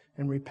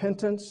and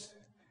repentance,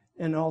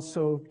 and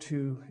also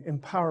to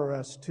empower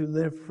us to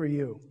live for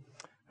you.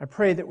 I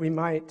pray that we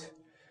might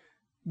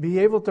be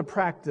able to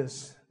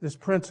practice this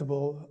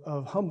principle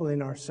of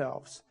humbling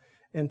ourselves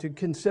and to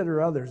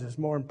consider others as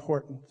more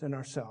important than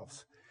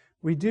ourselves.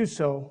 We do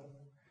so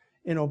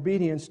in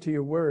obedience to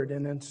your word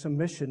and in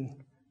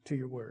submission to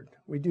your word.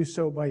 We do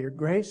so by your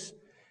grace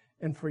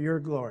and for your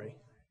glory.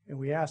 And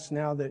we ask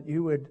now that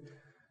you would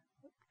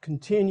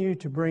continue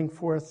to bring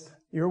forth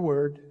your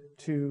word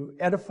to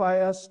edify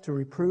us, to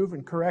reprove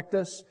and correct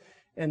us,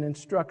 and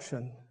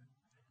instruction,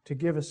 to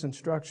give us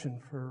instruction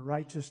for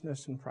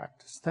righteousness and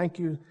practice. Thank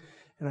you,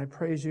 and I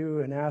praise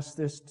you and ask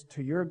this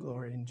to your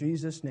glory. In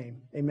Jesus'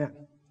 name, amen.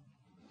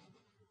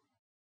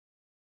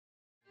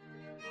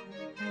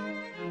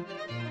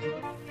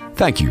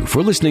 Thank you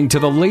for listening to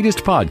the latest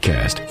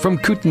podcast from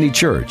Kootenai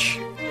Church.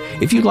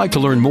 If you'd like to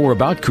learn more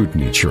about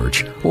Kootenai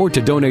Church or to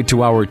donate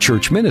to our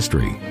church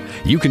ministry,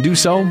 you can do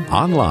so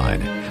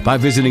online by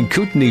visiting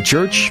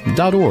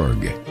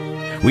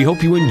kootenaichurch.org. We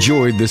hope you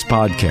enjoyed this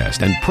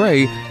podcast and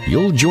pray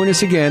you'll join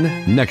us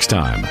again next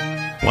time.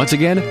 Once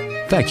again,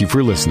 thank you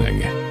for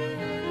listening.